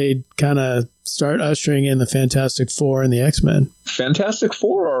think they'd kind of start ushering in the Fantastic Four and the X-Men. Fantastic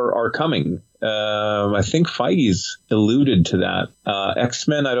Four are coming. I think Feige's alluded to that.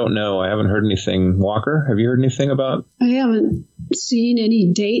 X-Men, I don't know. I haven't heard anything. Walker, have you heard anything about? I haven't seen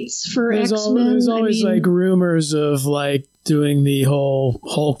any dates for X-Men. There's always like rumors of like doing the whole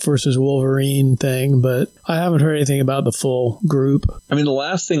Hulk versus Wolverine thing, but I haven't heard anything about the full group. I mean, the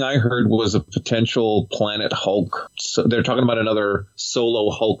last thing I heard was a potential Planet Hulk. So they're talking about another solo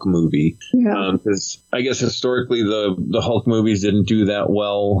Hulk movie. Yeah. Because I guess historically the Hulk movies didn't do that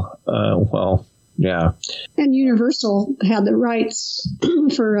well. Yeah. And Universal had the rights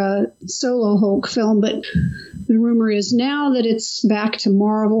for a solo Hulk film, but the rumor is now that it's back to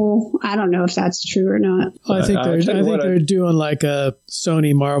Marvel. I don't know if that's true or not. I think they're doing like a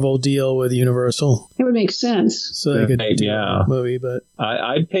Sony Marvel deal with Universal. It would make sense. So they could do a movie, but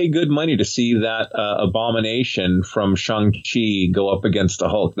I'd pay good money to see that Abomination from Shang-Chi go up against the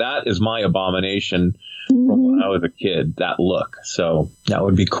Hulk. That is my Abomination from when I was a kid, that look. So that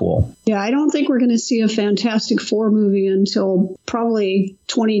would be cool. Yeah, I don't think we're going to see a Fantastic Four movie until probably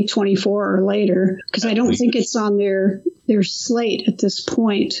 2024 or later, because I don't think it's on their slate at this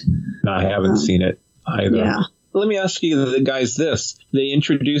point. No, I haven't seen it either. Yeah. Let me ask you guys this. They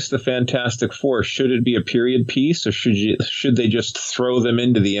introduced the Fantastic Four. Should it be a period piece, or should they just throw them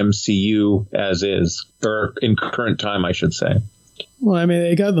into the MCU as is? Or in current time, I should say. Well, I mean,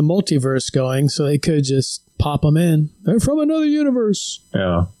 they got the multiverse going, so they could just pop them in. They're from another universe.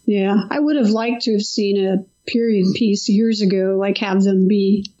 Yeah. Yeah. I would have liked to have seen a period piece years ago, like have them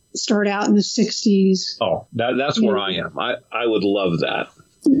start out in the 60s. Oh, that's where I am. I would love that.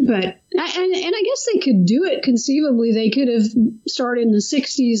 But and I guess they could do it conceivably. They could have started in the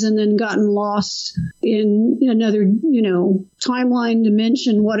 60s and then gotten lost in another, timeline,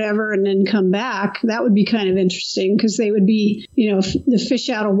 dimension, whatever, and then come back. That would be kind of interesting because they would be, the fish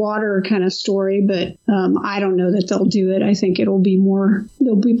out of water kind of story. But I don't know that they'll do it. I think they'll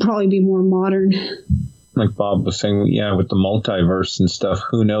probably be more modern. Like Bob was saying, with the multiverse and stuff,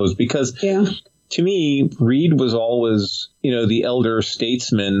 who knows? Because to me, Reed was always, the elder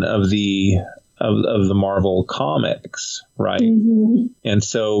statesman of the Marvel comics, right? Mm-hmm. And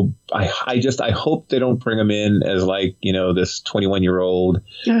so I hope they don't bring him in as like, this 21-year-old,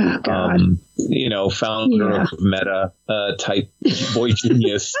 founder of Meta type boy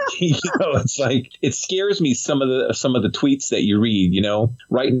genius. It's like, it scares me some of the tweets that you read.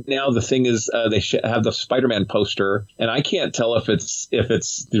 Right now the thing is they have the Spider-Man poster, and I can't tell if it's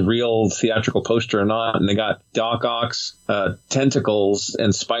the real theatrical poster or not. And they got Doc Ock's tentacles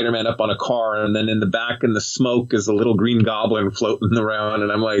and Spider-Man up on a car, and then in the back in the smoke is a little green goblin floating around.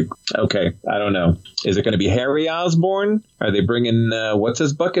 And I'm like, okay, I don't know. Is it going to be Harry Osborn? Are they bringing what's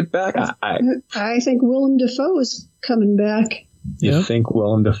his bucket back? I think Willem Dafoe is coming back. You think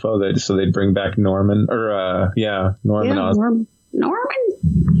Willem Dafoe? So they'd bring back Norman, or Norman Osborn. Norman.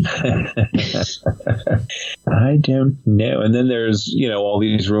 I don't know. And then there's all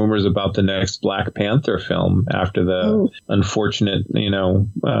these rumors about the next Black Panther film after the unfortunate we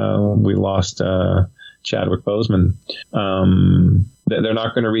lost Chadwick Boseman. They're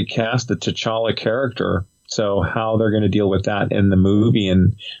not going to recast the T'Challa character. So how they're going to deal with that in the movie,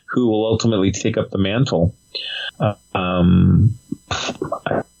 and who will ultimately take up the mantle. The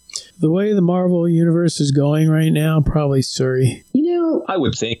way the Marvel universe is going right now, probably Shuri. I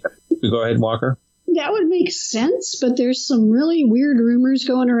would think. Go ahead, Walker. That would make sense, but there's some really weird rumors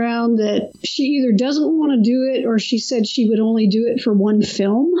going around that she either doesn't want to do it, or she said she would only do it for one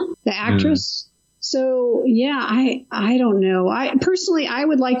film, the actress. So yeah, I don't know. I personally, I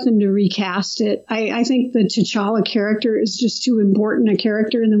would like them to recast it. I think the T'Challa character is just too important a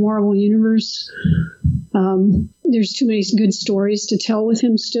character in the Marvel universe. There's too many good stories to tell with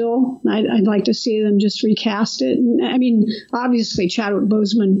him still. I'd like to see them just recast it. And, I mean, obviously Chadwick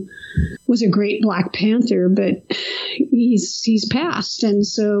Boseman was a great Black Panther, but he's passed, and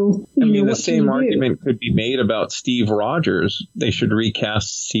so the same argument could be made about Steve Rogers. They should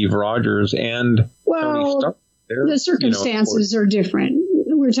recast Steve Rogers and Tony Stark. The circumstances are different.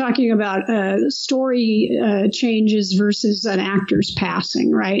 We're talking about story changes versus an actor's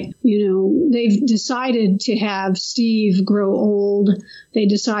passing, right? They've decided to have Steve grow old. They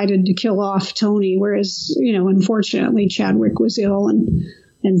decided to kill off Tony, whereas, unfortunately, Chadwick was ill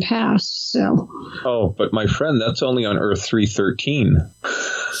and passed. So. Oh, but my friend, that's only on Earth 313.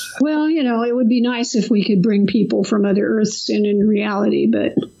 Well, it would be nice if we could bring people from other Earths in reality,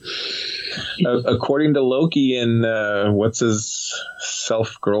 but. According to Loki and what's his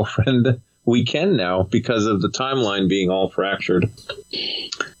self-girlfriend, we can now because of the timeline being all fractured.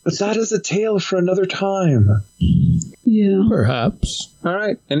 But that is a tale for another time. Yeah. Perhaps. All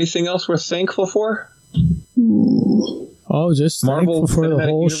right. Anything else we're thankful for? Oh, just Marvel thankful for the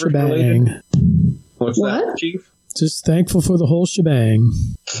whole shebang. What's that, Chief? Just thankful for the whole shebang.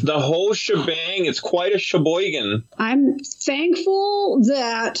 The whole shebang. It's quite a sheboygan. I'm thankful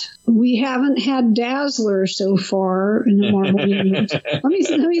that we haven't had Dazzler so far in the Marvel universe. Let me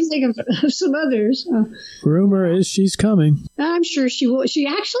think of some others. Rumor is she's coming. I'm sure she will. She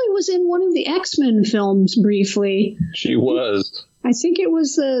actually was in one of the X-Men films briefly. She was. I think it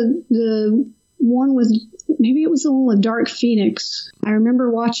was the one with. Maybe it was the one with Dark Phoenix. I remember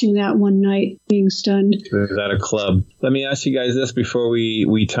watching that one night, being stunned. It was at a club. Let me ask you guys this before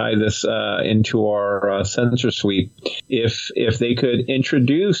we tie this into our censor suite. If they could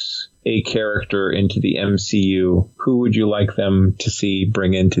introduce a character into the MCU, who would you like them to see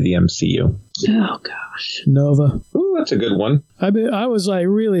bring into the MCU? Oh, gosh. Nova. Ooh, that's a good one. I was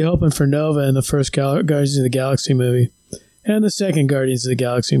really hoping for Nova in the first Guardians of the Galaxy movie. And the second Guardians of the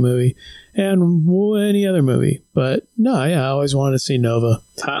Galaxy movie. And any other movie. But no, yeah, I always wanted to see Nova.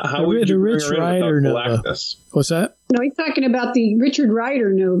 How would you bring her in Rider without Nova. What's that? No, he's talking about the Richard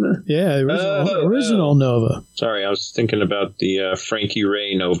Rider Nova. Yeah, the original Nova. Sorry, I was thinking about the Frankie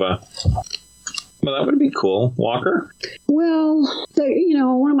Ray Nova. Well, that would be cool. Walker? Well,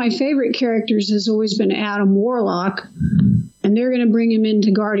 one of my favorite characters has always been Adam Warlock. And they're going to bring him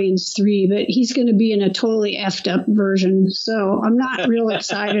into Guardians 3, but he's going to be in a totally effed up version. So I'm not real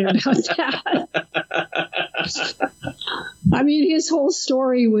excited about that. I mean, his whole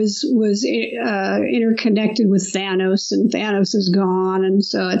story was interconnected with Thanos, and Thanos is gone. And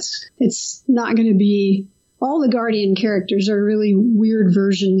so it's not going to be. All the Guardian characters are really weird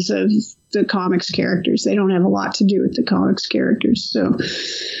versions of the comics characters. They don't have a lot to do with the comics characters.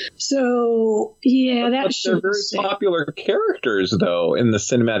 So yeah, they're very popular characters, though, in the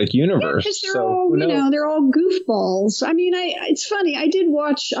cinematic universe. Because they're all, they're all goofballs. I mean, it's funny. I did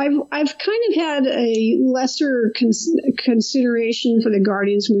watch. I've kind of had a lesser consideration for the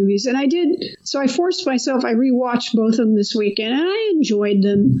Guardians movies, and I did. So I forced myself. I rewatched both of them this weekend, and I enjoyed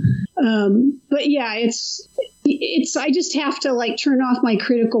them. But yeah, it's I just have to turn off my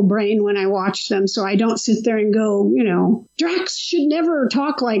critical brain when I watch them, so I don't sit there and go, Drax should never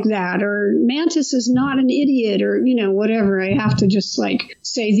talk like that, or Mantis is not an idiot, or whatever. I have to just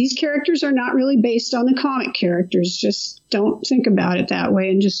say these characters are not really based on the comic characters. Just don't think about it that way,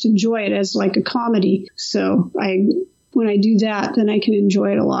 and just enjoy it as a comedy. So when I do that, then I can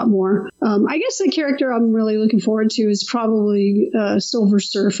enjoy it a lot more. I guess the character I'm really looking forward to is probably Silver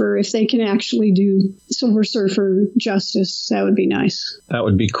Surfer. If they can actually do Silver Surfer justice, that would be nice. That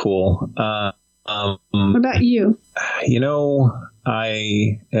would be cool. What about you?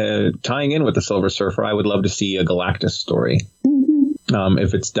 Tying in with the Silver Surfer, I would love to see a Galactus story.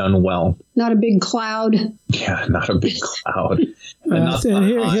 If it's done well. Not a big cloud. Yeah, not a big cloud.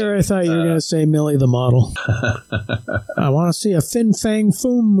 Here I thought you were going to say Millie the Model. I want to see a Fin Fang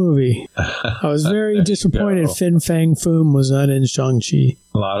Foom movie. I was very disappointed Fin Fang Foom was not in Shang-Chi.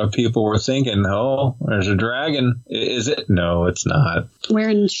 A lot of people were thinking, oh, there's a dragon. Is it? No, it's not.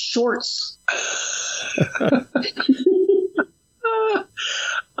 Wearing shorts.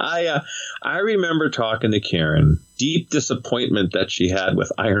 I remember talking to Karen, deep disappointment that she had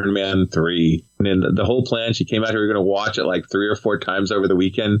with Iron Man 3. And the whole plan, she came out here, we were going to watch it 3 or 4 times over the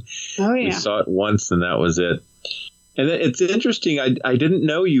weekend. Oh, yeah. We saw it once and that was it. And it's interesting. I didn't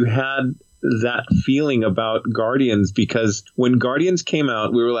know you had that feeling about Guardians, because when Guardians came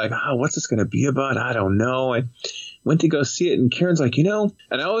out, we were like, what's this going to be about? I don't know. I went to go see it and Karen's like, and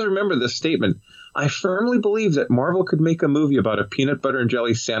I always remember this statement. I firmly believe that Marvel could make a movie about a peanut butter and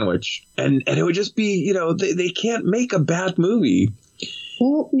jelly sandwich, and it would just be, you know, they can't make a bad movie.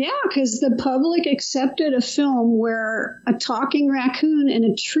 Well, yeah, because the public accepted a film where a talking raccoon and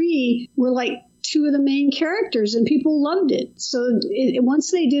a tree were like two of the main characters, and people loved it. So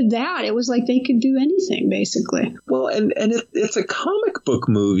once they did that, it was like they could do anything, basically. Well, and it's a comic book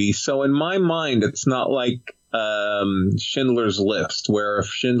movie, so in my mind, it's not like Schindler's List, where if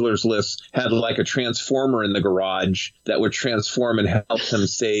Schindler's List had like a transformer in the garage that would transform and help him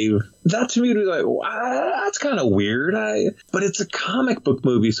save, that to me would be like, wow, that's kind of weird. But it's a comic book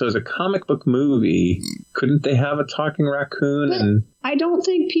movie, so as a comic book movie, couldn't they have a talking raccoon? But I don't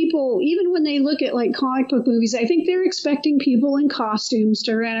think people, even when they look at like comic book movies, I think they're expecting people in costumes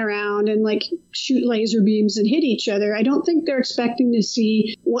to run around and like shoot laser beams and hit each other. I don't think they're expecting to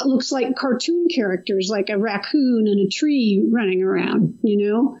see what looks like cartoon characters, like a raccoon and a tree running around, you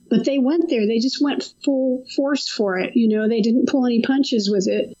know? But they went there. They just went full force for it. You know, they didn't pull any punches with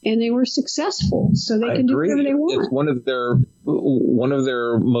it, and they were successful. So they can do whatever they want. It's one of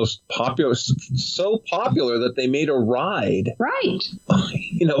their most popular, so popular that they made a ride. Right.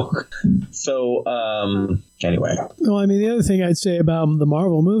 You know, so anyway. Well, I mean, the other thing I'd say about the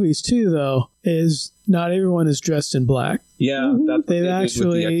Marvel movies too, though, is not everyone is dressed in black. Yeah, they've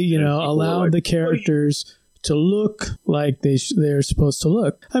actually, you know, allowed the characters to look like they're supposed to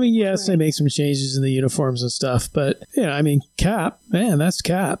look. I mean, yes, they make some changes in the uniforms and stuff, but yeah, I mean, Cap, man, that's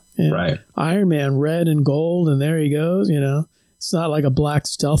Cap. You know, right. Iron Man, red and gold, and there he goes. You know, it's not like a black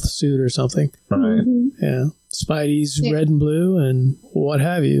stealth suit or something. Right. Yeah. Spidey's red and blue and what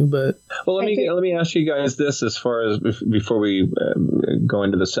have you, but let me ask you guys this as far as before we go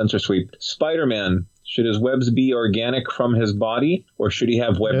into the censor sweep. Spider-Man, should his webs be organic from his body, or should he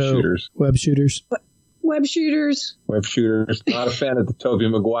have web shooters? Web shooters. Web shooters. Web shooters. Not a fan of the Tobey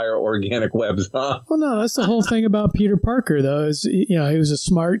Maguire organic webs, huh? Well, no, that's the whole thing about Peter Parker, though. Is, you know, he was a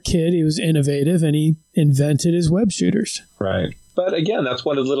smart kid, he was innovative, and he invented his web shooters. Right. But again, that's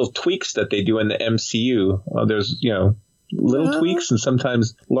one of the little tweaks that they do in the MCU. There's, you know, little tweaks and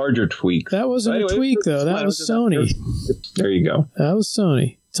sometimes larger tweaks. That wasn't a tweak, though. That was Sony. There you go. That was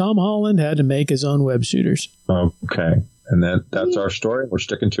Sony. Tom Holland had to make his own web shooters. Okay. And that's our story. We're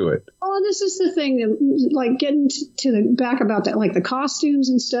sticking to it. Oh, this is the thing, like getting to the back about that, like the costumes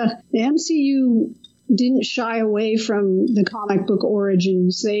and stuff. The MCU didn't shy away from the comic book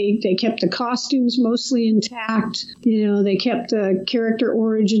origins. They kept the costumes mostly intact. You know, they kept the character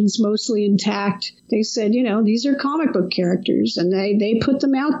origins mostly intact. They said, you know, these are comic book characters, and they put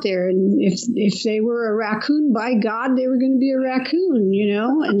them out there. And if they were a raccoon, by God, they were going to be a raccoon, you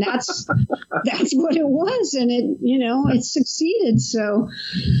know, and that's what it was. And it succeeded. So,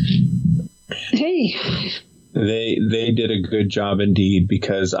 hey. They did a good job indeed,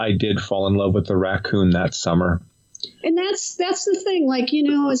 because I did fall in love with the raccoon that summer. And that's the thing, like, you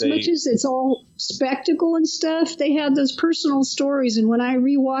know, as much as it's all spectacle and stuff, they had those personal stories. And when I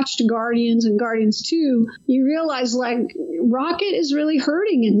rewatched Guardians and Guardians 2, you realize, like, Rocket is really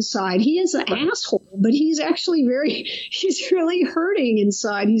hurting inside. He is an asshole, but he's really hurting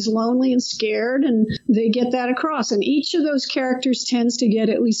inside. He's lonely and scared, and they get that across. And each of those characters tends to get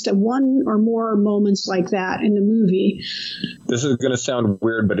at least one or more moments like that in the movie. This is going to sound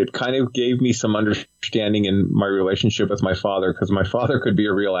weird, but it kind of gave me some understanding in my relationship with my father, because my father could be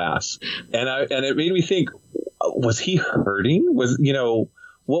a real ass. And it made me think, was he hurting? Was, you know,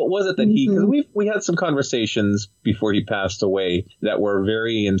 what was it that because we had some conversations before he passed away that were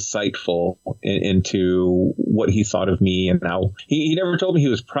very insightful into what he thought of me, and how he never told me he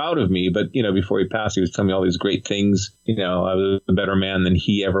was proud of me, but, you know, before he passed, he was telling me all these great things. You know, I was a better man than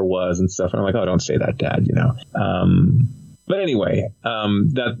he ever was and stuff. And I'm like, oh, don't say that, Dad, you know. But anyway,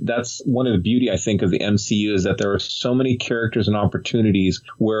 that's one of the beauty, I think, of the MCU, is that there are so many characters and opportunities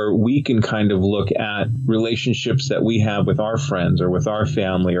where we can kind of look at relationships that we have with our friends or with our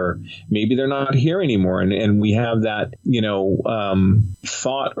family, or maybe they're not here anymore. And we have that, you know,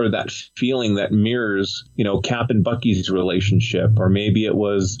 thought or that feeling that mirrors, you know, Cap and Bucky's relationship, or maybe it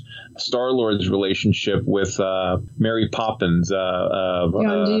was Star-Lord's relationship with Mary Poppins.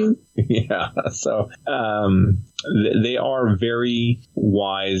 Yeah. So they are very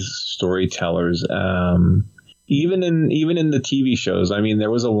wise storytellers. Even in the TV shows. I mean, there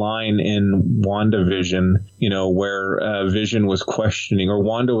was a line in WandaVision, you know, where Vision was questioning, or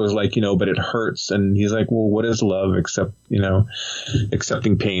Wanda was like, you know, but it hurts. And he's like, well, what is love except, you know,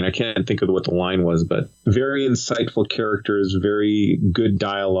 accepting pain? I can't think of what the line was, but very insightful characters, very good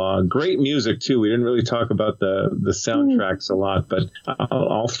dialogue, great music too. We didn't really talk about the soundtracks a lot, but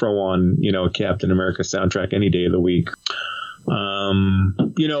I'll throw on, you know, a Captain America soundtrack any day of the week.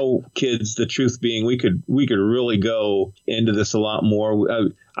 Kids, the truth being, we could really go into this a lot more.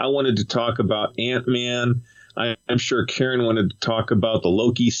 I wanted to talk about Ant-Man. I'm sure Karen wanted to talk about the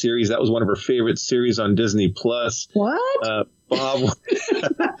Loki series. That was one of her favorite series on Disney Plus. What? Bob.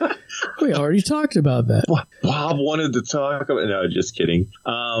 We already talked about that. Bob wanted to talk about. No, just kidding.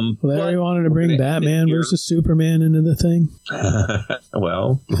 Larry wanted to bring Batman versus Superman into the thing.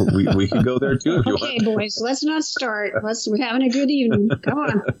 Well, we can go there too if you want. Okay, boys, let's not start. We're having a good evening.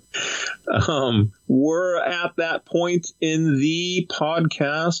 Come on. We're at that point in the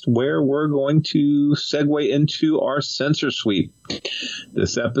podcast where we're going to segue into our Censor Sweep.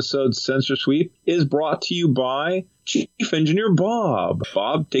 This episode's Censor Sweep is brought to you by Chief Engineer Bob.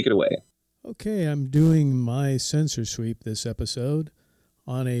 Bob, take it away. Okay, I'm doing my Censor Sweep this episode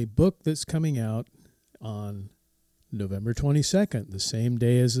on a book that's coming out on November 22nd, the same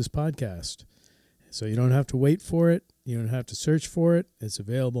day as this podcast. So you don't have to wait for it. You don't have to search for it. It's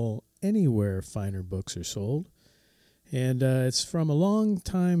available anywhere finer books are sold. And it's from a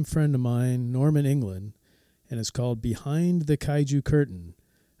longtime friend of mine, Norman England, and it's called Behind the Kaiju Curtain,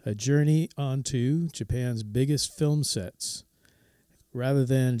 a journey onto Japan's biggest film sets. Rather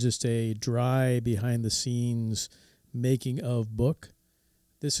than just a dry behind-the-scenes making-of book,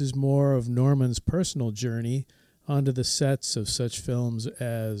 this is more of Norman's personal journey onto the sets of such films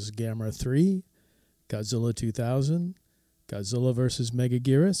as Gamera 3, Godzilla 2000, Godzilla vs.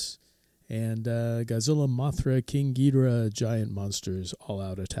 Megaguirus, and Godzilla Mothra King Ghidorah Giant Monsters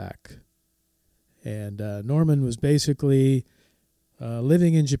All-Out Attack. And Norman was basically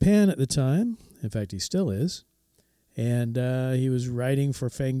living in Japan at the time. In fact, he still is. And he was writing for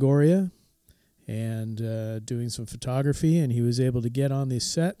Fangoria and doing some photography, and he was able to get on these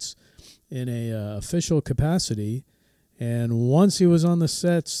sets in a official capacity. And once he was on the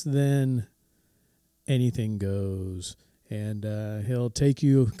sets, then anything goes. And he'll take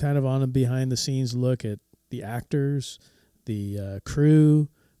you kind of on a behind-the-scenes look at the actors, the crew,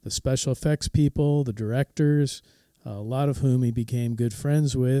 the special effects people, the directors, a lot of whom he became good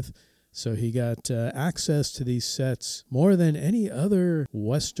friends with. So he got access to these sets more than any other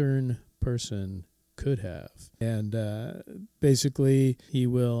Western person could have. And basically, he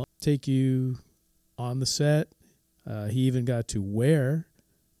will take you on the set. He even got to wear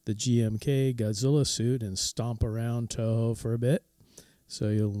the GMK Godzilla suit and stomp around Toho for a bit. So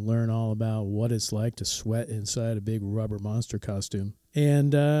you'll learn all about what it's like to sweat inside a big rubber monster costume.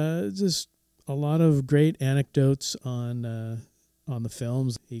 And just a lot of great anecdotes on the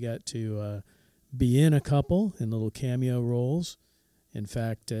films. He got to be in a couple in little cameo roles. In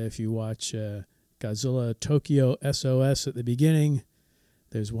fact, if you watch Godzilla Tokyo SOS at the beginning,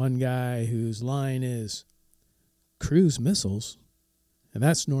 there's one guy whose line is, "Cruise missiles," and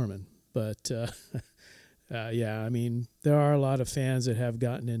that's Norman. But yeah, I mean, there are a lot of fans that have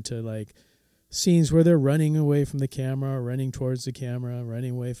gotten into like scenes where they're running away from the camera, running towards the camera,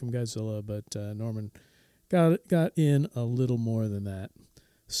 running away from Godzilla. But Norman got in a little more than that.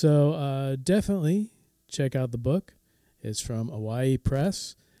 So definitely check out the book. It's from Hawaii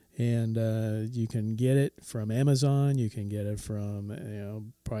Press, and you can get it from Amazon. You can get it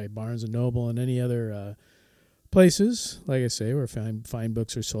from probably Barnes & Noble and any other places. Like I say, where fine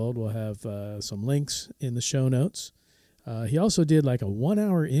books are sold. We'll have some links in the show notes. He also did like a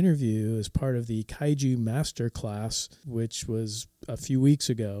 1-hour interview as part of the Kaiju Masterclass, which was a few weeks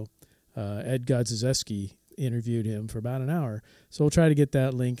ago. Ed Godziszewski interviewed him for about an hour. So we'll try to get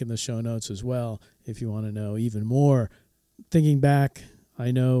that link in the show notes as well if you want to know even more. Thinking back, I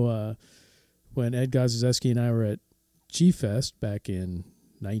know when Ed Godziszewski and I were at G-Fest back in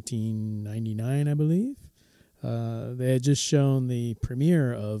 1999, I believe, they had just shown the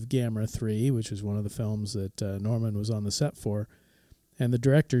premiere of Gamera 3, which was one of the films that Norman was on the set for, and the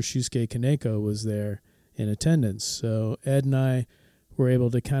director, Shusuke Kaneko, was there in attendance. So Ed and I were able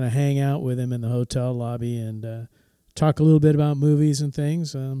to kind of hang out with him in the hotel lobby and talk a little bit about movies and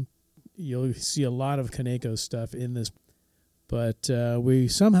things. You'll see a lot of Kaneko stuff in this. But we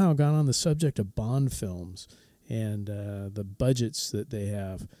somehow got on the subject of Bond films and the budgets that they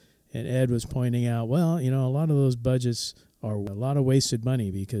have. And Ed was pointing out, well, a lot of those budgets are a lot of wasted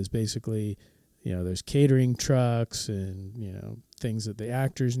money because basically, there's catering trucks and, things that the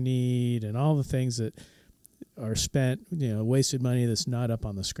actors need and all the things that are spent, wasted money that's not up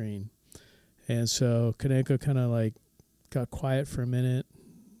on the screen. And so Kaneko kind of like got quiet for a minute,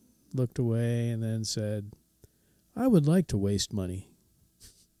 looked away, and then said, "I would like to waste money."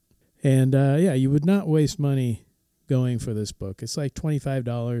 And yeah, you would not waste money going for this book. It's like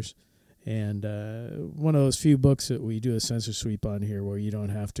 $25, And one of those few books that we do a censor sweep on here where you don't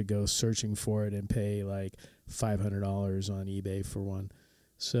have to go searching for it and pay like $500 on eBay for one.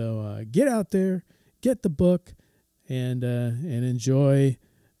 So get out there, get the book, and enjoy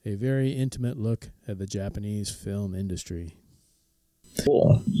a very intimate look at the Japanese film industry.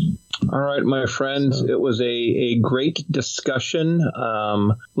 Cool. All right, my friends, it was a great discussion.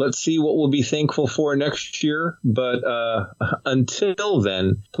 Let's see what we'll be thankful for next year. But until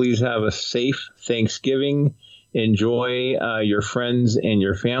then, please have a safe Thanksgiving. Enjoy your friends and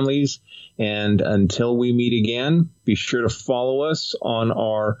your families. And until we meet again, be sure to follow us on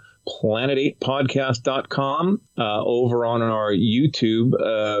our Planet8podcast.com, over on our YouTube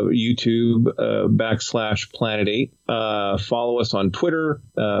 /Planet8. Follow us on Twitter,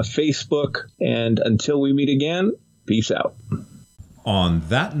 Facebook, and until we meet again, peace out. On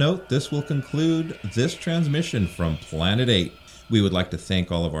that note, this will conclude this transmission from Planet 8. We would like to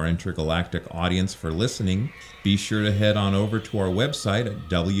thank all of our intergalactic audience for listening. Be sure to head on over to our website at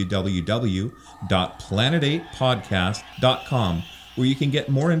www.planet8podcast.com, where you can get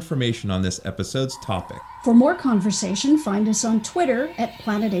more information on this episode's topic. For more conversation, find us on Twitter at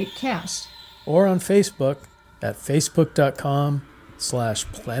Planet8Cast. Or on Facebook at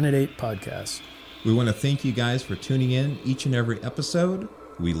facebook.com/Planet8Podcast. We want to thank you guys for tuning in each and every episode.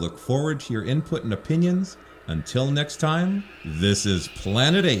 We look forward to your input and opinions. Until next time, this is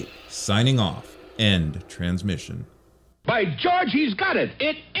Planet 8 signing off. End transmission. By George, he's got it.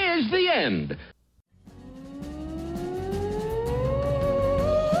 It is the end.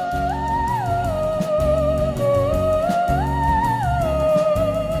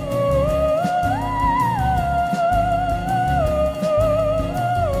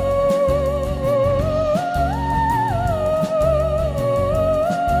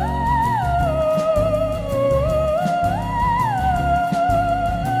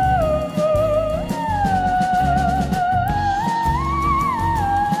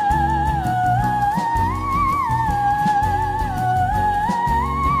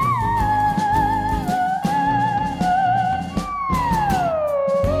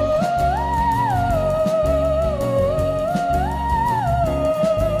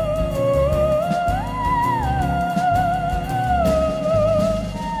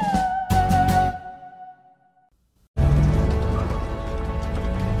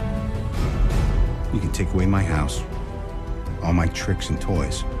 Tricks and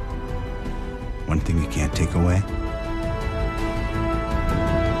toys. One thing you can't take away?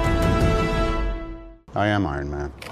 I am Iron Man.